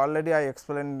something that already I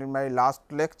explained in my last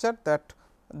lecture, that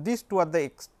these two are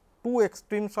the two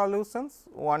extreme solutions.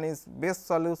 One is best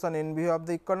solution in view of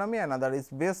the economy, another is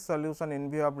best solution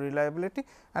in view of reliability,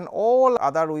 and all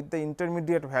other with the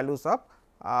intermediate values of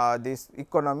this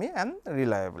economy and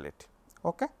reliability.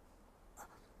 Okay.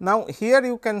 Now, here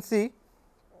you can see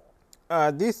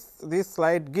this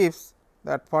slide gives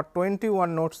that for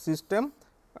 21 node system,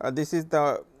 this is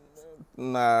the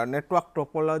network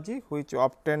topology which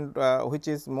obtained which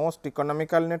is most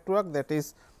economical network, that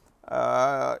is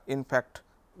in fact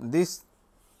this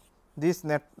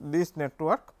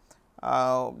network,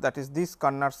 that is this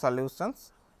Karnaugh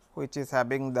solutions, which is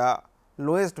having the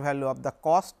lowest value of the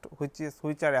cost,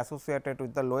 which are associated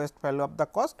with the lowest value of the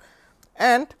cost,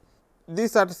 and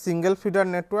these are single feeder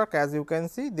network. As you can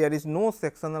see, there is no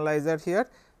sectionalizer here.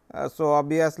 So,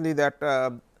 obviously, that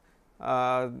the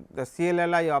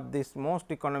CLLI of this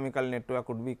most economical network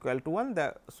would be equal to 1.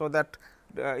 So, that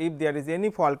if there is any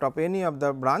fault of any of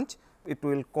the branch, it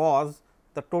will cause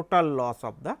the total loss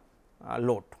of the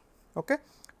load. Okay.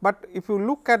 But if you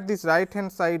look at this right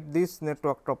hand side, this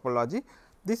network topology,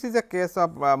 this is a case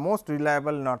of most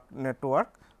reliable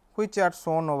network, which are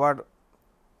shown over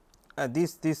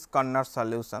these Karnaugh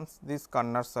solutions,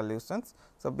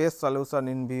 So, best solution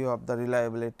in view of the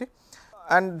reliability,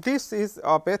 and this is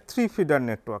of a 3 feeder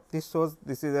network. This shows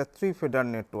this is a 3 feeder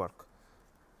network.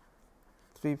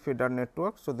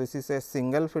 So, this is a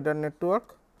single feeder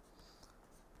network,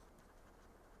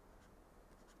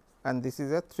 and this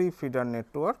is a 3 feeder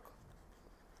network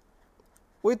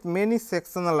with many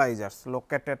sectionalizers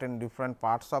located in different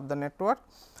parts of the network,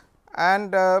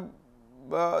 and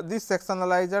these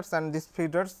sectionalizers and these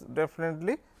feeders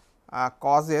definitely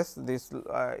causes this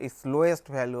its lowest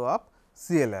value of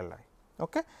CLLI.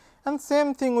 Okay. And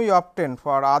same thing we obtain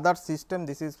for other system.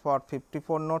 This is for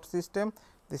 54 node system.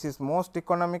 This is most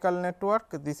economical network.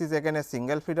 This is again a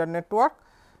single feeder network,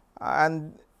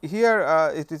 and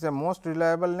here it is a most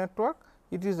reliable network.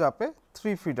 It is of a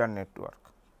 3 feeder network.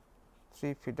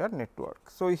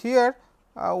 So, here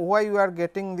why you are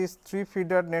getting this 3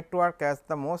 feeder network as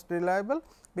the most reliable,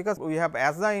 because we have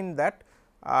assigned that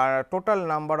total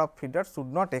number of feeders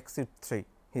should not exceed 3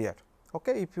 here.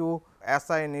 Okay. If you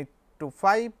assign it to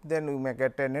 5, then we may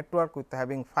get a network with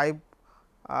having 5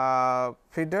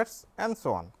 feeders and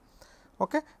so on.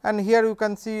 Okay. And here you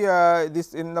can see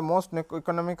this in the most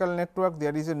economical network,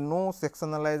 there is no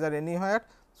sectionalizer anywhere.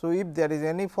 So, if there is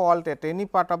any fault at any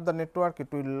part of the network,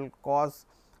 it will cause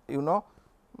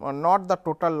not the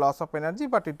total loss of energy,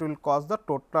 but it will cause the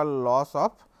total loss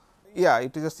of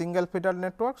it is a single feeder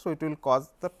network. So, it will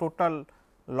cause the total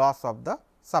loss of the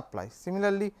supply.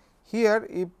 Similarly, here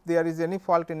if there is any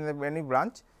fault in any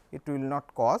branch, it will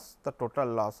not cause the total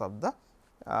loss of the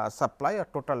supply or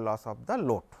total loss of the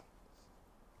load.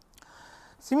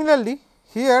 Similarly,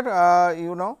 here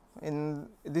in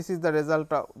this is the result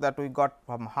that we got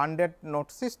from 100 node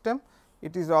system.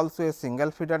 It is also a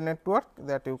single feeder network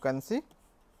that you can see,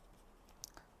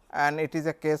 and it is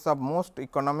a case of most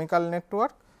economical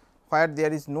network, where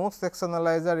there is no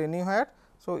sectionalizer anywhere.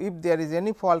 So, if there is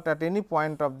any fault at any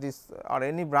point of this or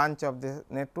any branch of this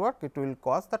network, it will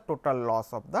cause the total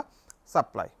loss of the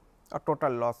supply or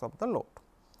total loss of the load.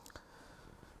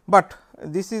 But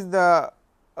this is the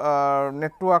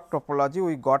network topology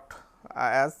we got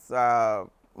as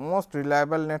most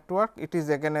reliable network. It is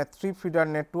again a 3 feeder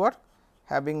network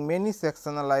having many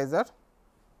sectionalizer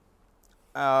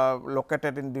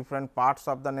located in different parts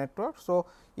of the network. So,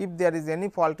 if there is any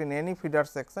fault in any feeder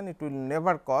section, it will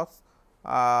never cause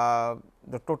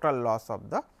the total loss of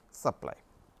the supply.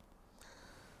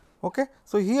 Okay.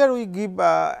 So, here we give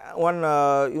one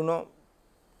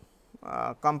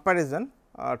comparison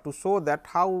to show that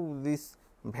how these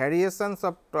variations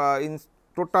of in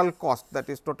total cost, that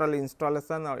is total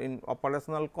installation or in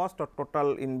operational cost or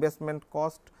total investment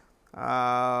cost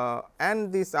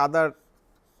and this other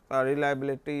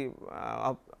reliability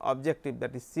objective,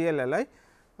 that is CLLI,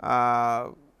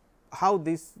 how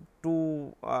these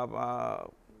two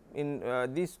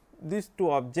these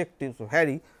two objectives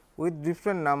vary with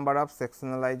different number of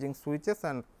sectionalizing switches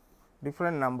and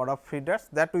different number of feeders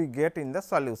that we get in the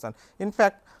solution. In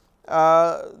fact,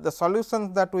 the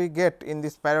solutions that we get in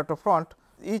this Pareto front,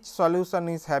 each solution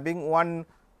is having one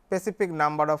specific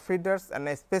number of feeders and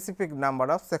a specific number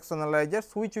of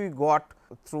sectionalizers, which we got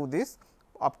through this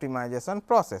optimization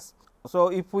process. So,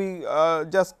 if we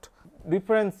just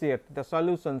differentiate the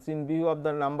solutions in view of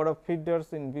the number of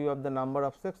feeders, in view of the number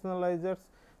of sectionalizers,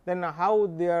 then how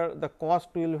the cost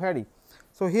will vary.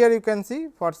 So, here you can see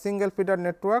for single feeder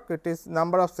network, it is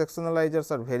number of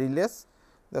sectionalizers are very less.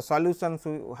 The solutions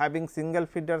having single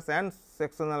feeders and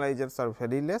sectionalizers are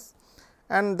very less,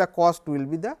 and the cost will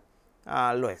be the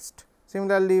lowest.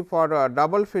 Similarly, for a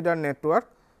double feeder network,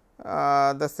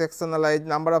 the sectionalized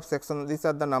number of section, these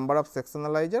are the number of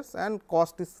sectionalizers and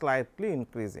cost is slightly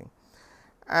increasing.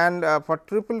 And for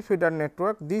triple feeder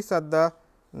network, these are the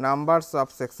numbers of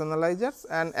sectionalizers,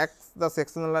 and the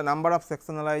sectional number of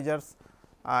sectionalizers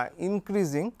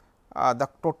increasing, the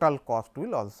total cost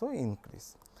will also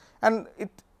increase. And it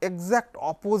exact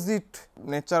opposite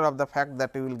nature of the fact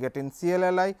that you will get in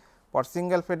CLLI. For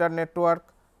single feeder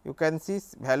network, you can see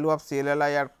value of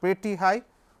CLLI are pretty high,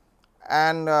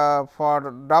 and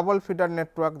for double feeder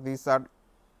network, these are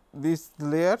this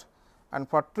layer, and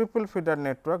for triple feeder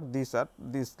network, these are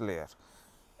this layer.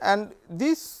 And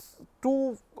these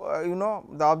two,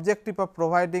 the objective of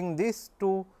providing these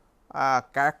two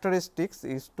characteristics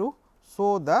is to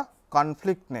show the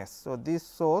conflictness. So,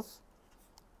 this shows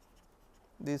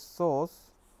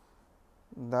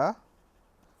the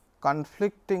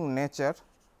conflicting nature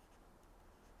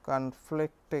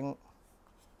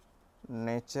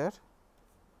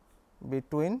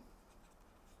between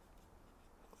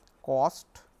cost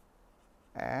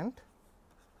and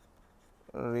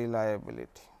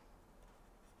reliability.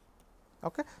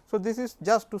 Okay. So, this is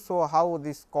just to show how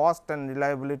this cost and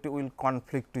reliability will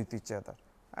conflict with each other,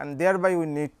 and thereby we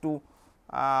need to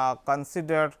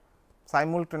consider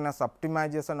simultaneous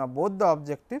optimization of both the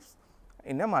objectives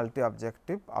in a multi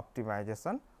objective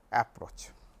optimization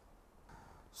approach.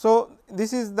 So,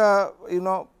 this is the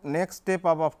next step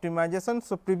of optimization.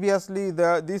 So, previously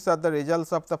these are the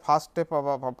results of the first step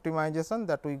of optimization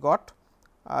that we got.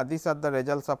 These are the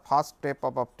results of first step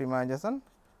of optimization.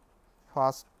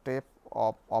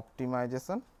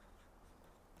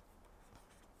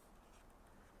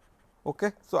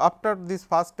 Okay. So, after this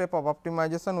first step of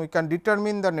optimization, we can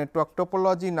determine the network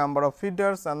topology, number of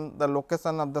feeders and the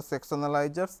location of the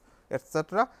sectionalizers,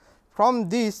 etcetera. From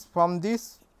this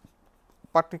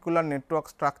particular network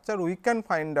structure, we can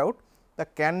find out the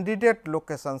candidate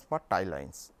locations for tie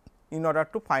lines in order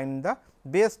to find the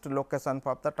best location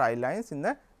for the tie lines in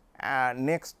the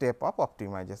next step of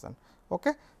optimization.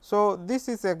 Okay. So, this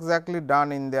is exactly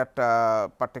done in that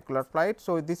particular slide.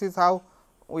 So, this is how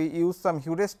we use some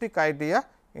heuristic idea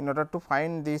in order to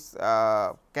find these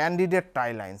candidate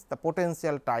tie lines, the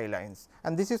potential tie lines,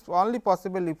 and this is only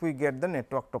possible if we get the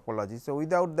network topology. So,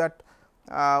 without that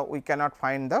we cannot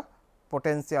find the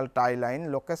potential tie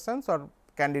line locations or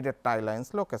candidate tie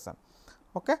lines location.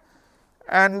 Okay.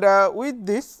 And with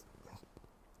this,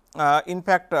 in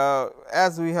fact,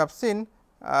 as we have seen,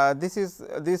 this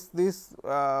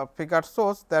figure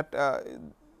shows that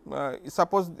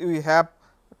suppose we have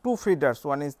two feeders,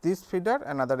 one is this feeder,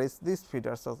 another is this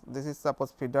feeder. So, this is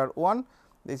suppose feeder 1,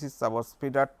 this is suppose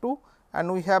feeder 2,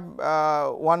 and we have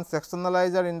one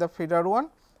sectionalizer in the feeder 1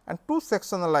 and two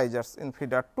sectionalizers in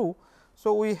feeder 2.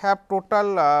 So, we have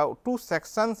total 2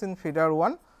 sections in feeder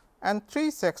 1 and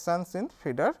 3 sections in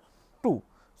feeder 2.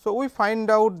 So, we find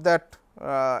out that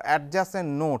adjacent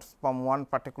nodes from one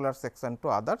particular section to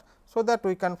other, so that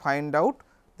we can find out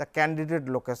the candidate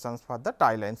locations for the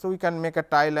tie line. So, we can make a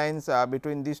tie lines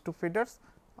between these two feeders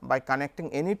by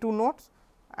connecting any two nodes,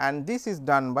 and this is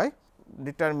done by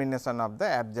determination of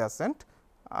the adjacent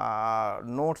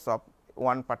nodes of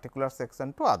one particular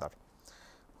section to other.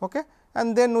 Okay.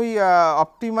 And then we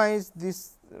optimize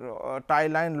this tie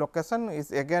line location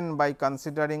is again by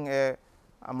considering a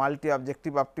multi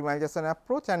objective optimization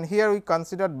approach, and here we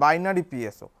considered binary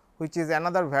PSO, which is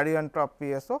another variant of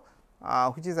PSO,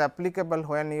 which is applicable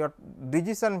when your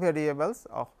decision variables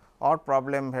or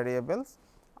problem variables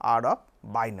are of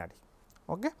binary.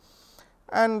 Okay.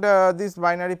 And this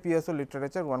binary PSO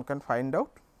literature one can find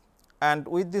out, and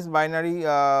with this binary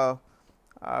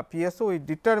PSO we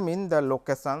determine the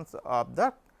locations of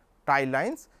the tie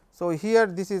lines. So, here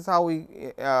this is how we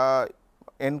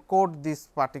encode this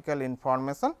particle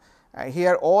information.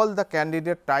 Here all the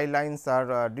candidate tie lines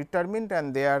are determined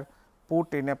and they are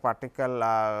put in a particle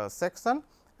section,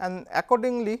 and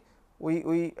accordingly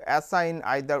we assign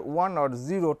either 1 or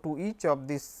 0 to each of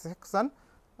this section,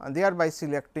 thereby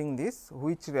selecting this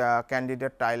which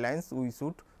candidate tie lines we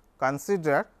should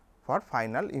consider for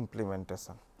final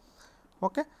implementation.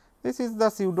 Okay. This is the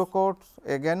pseudocode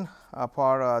again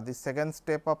for the second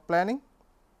step of planning,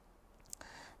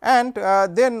 and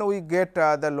then we get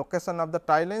the location of the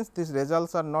tie lines. These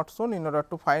results are not shown. In order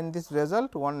to find this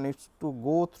result, one needs to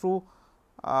go through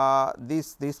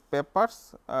these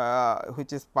papers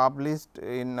which is published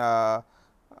in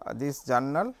this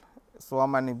journal,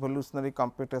 Swarm and Evolutionary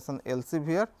Computation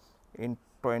Elsevier, in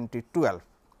 2012.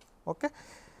 Okay.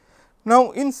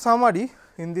 Now, in summary,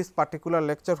 in this particular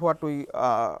lecture what we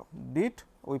did,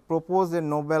 we propose a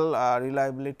novel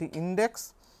reliability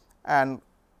index, and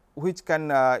which can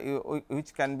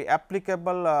be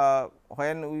applicable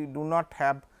when we do not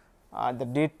have the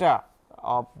data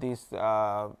of this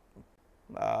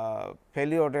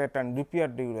failure rate and repair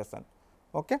duration,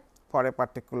 okay, for a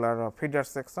particular feeder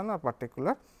section or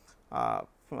particular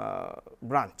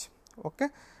branch. Okay.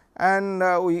 And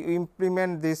we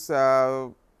implement this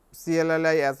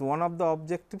CLLI as one of the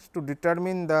objectives to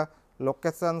determine the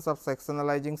locations of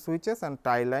sectionalizing switches and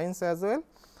tie lines as well,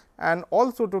 and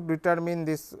also to determine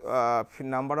this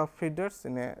number of feeders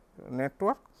in a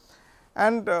network.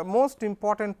 And most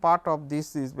important part of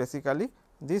this is basically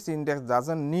this index does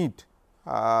not need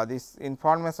this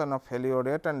information of failure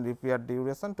rate and repair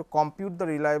duration to compute the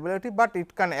reliability, but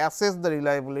it can assess the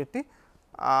reliability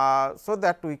so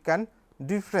that we can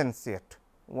differentiate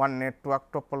one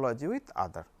network topology with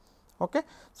other. Okay.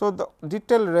 So, the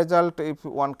detailed result if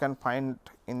one can find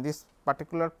in this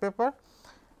particular paper,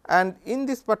 and in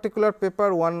this particular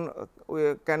paper one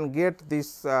can get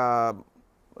this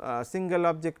single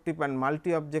objective and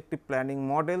multi objective planning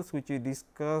models, which we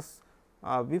discussed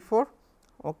before.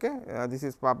 Okay. This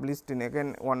is published in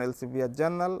again one Elsevier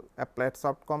journal, Applied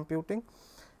Soft Computing,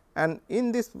 and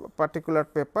in this particular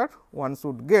paper one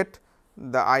should get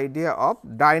the idea of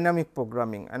dynamic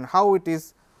programming and how it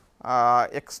is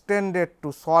extended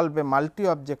to solve a multi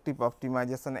objective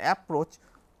optimization approach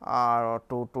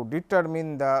to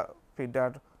determine the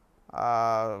feeder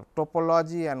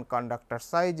topology and conductor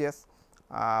sizes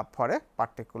for a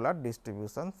particular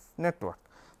distribution network.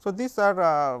 So, these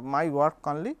are my work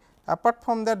only. Apart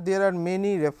from that, there are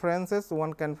many references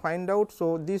one can find out.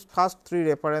 So, these first three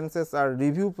references are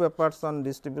review papers on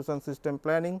distribution system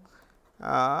planning.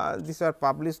 These are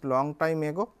published long time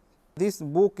ago. This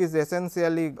book is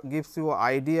essentially gives you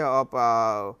idea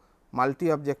of multi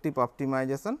objective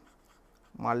optimization,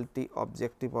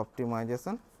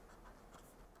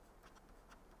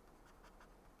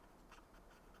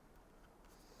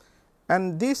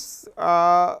 and these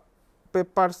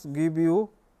papers give you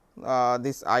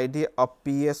this idea of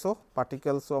PSO,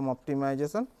 particle sum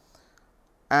optimization,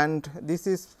 and this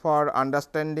is for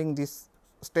understanding this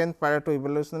strength Pareto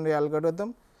evolutionary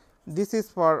algorithm. This is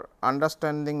for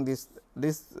understanding this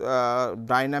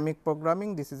dynamic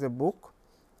programming. This is a book,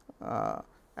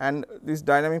 and this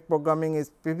dynamic programming is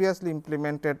previously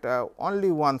implemented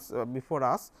only once before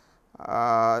us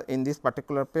in this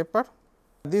particular paper.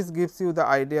 This gives you the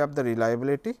idea of the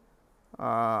reliability,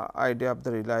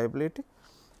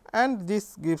 and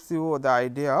this gives you the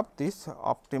idea of this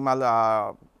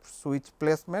optimal switch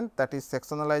placement, that is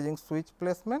sectionalizing switch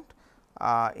placement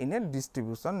in a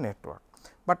distribution network.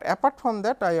 But apart from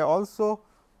that, I also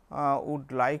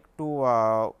would like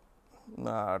to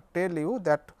tell you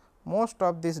that most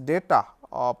of this data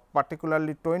of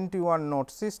particularly 21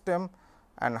 node system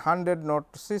and 100 node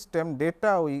system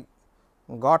data we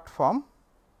got from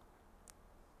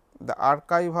the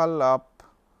archival of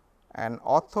an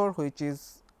author, which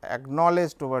is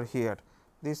acknowledged over here.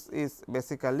 This is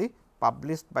basically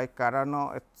published by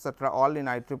Carano etcetera, all in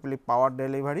IEEE power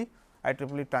delivery,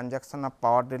 IEEE transaction of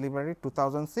power delivery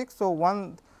 2006. So,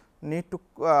 one need to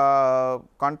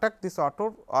contact this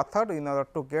author in order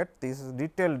to get this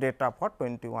detailed data for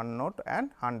 21 node and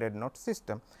 100 node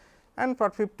system. And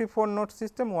for 54 node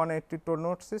system, 182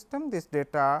 node system, this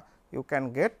data you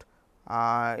can get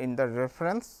in the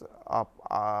reference of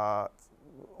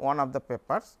one of the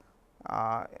papers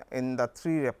in the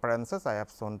three references I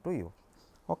have shown to you.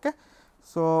 Okay.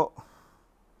 So,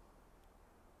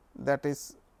 that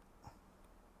is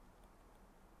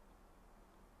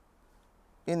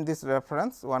in this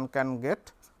reference one can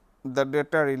get the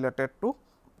data related to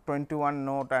 21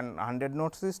 node and 100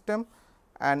 node system,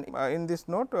 and in this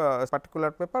node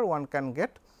particular paper one can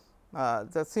get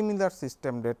the similar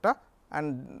system data,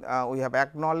 and we have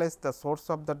acknowledged the source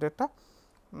of the data.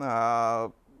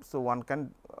 So, one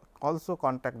can also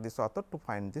contact this author to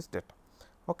find this data.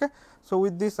 Okay. So,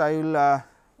 with this I will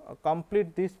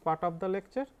complete this part of the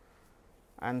lecture,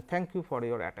 and thank you for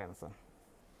your attention.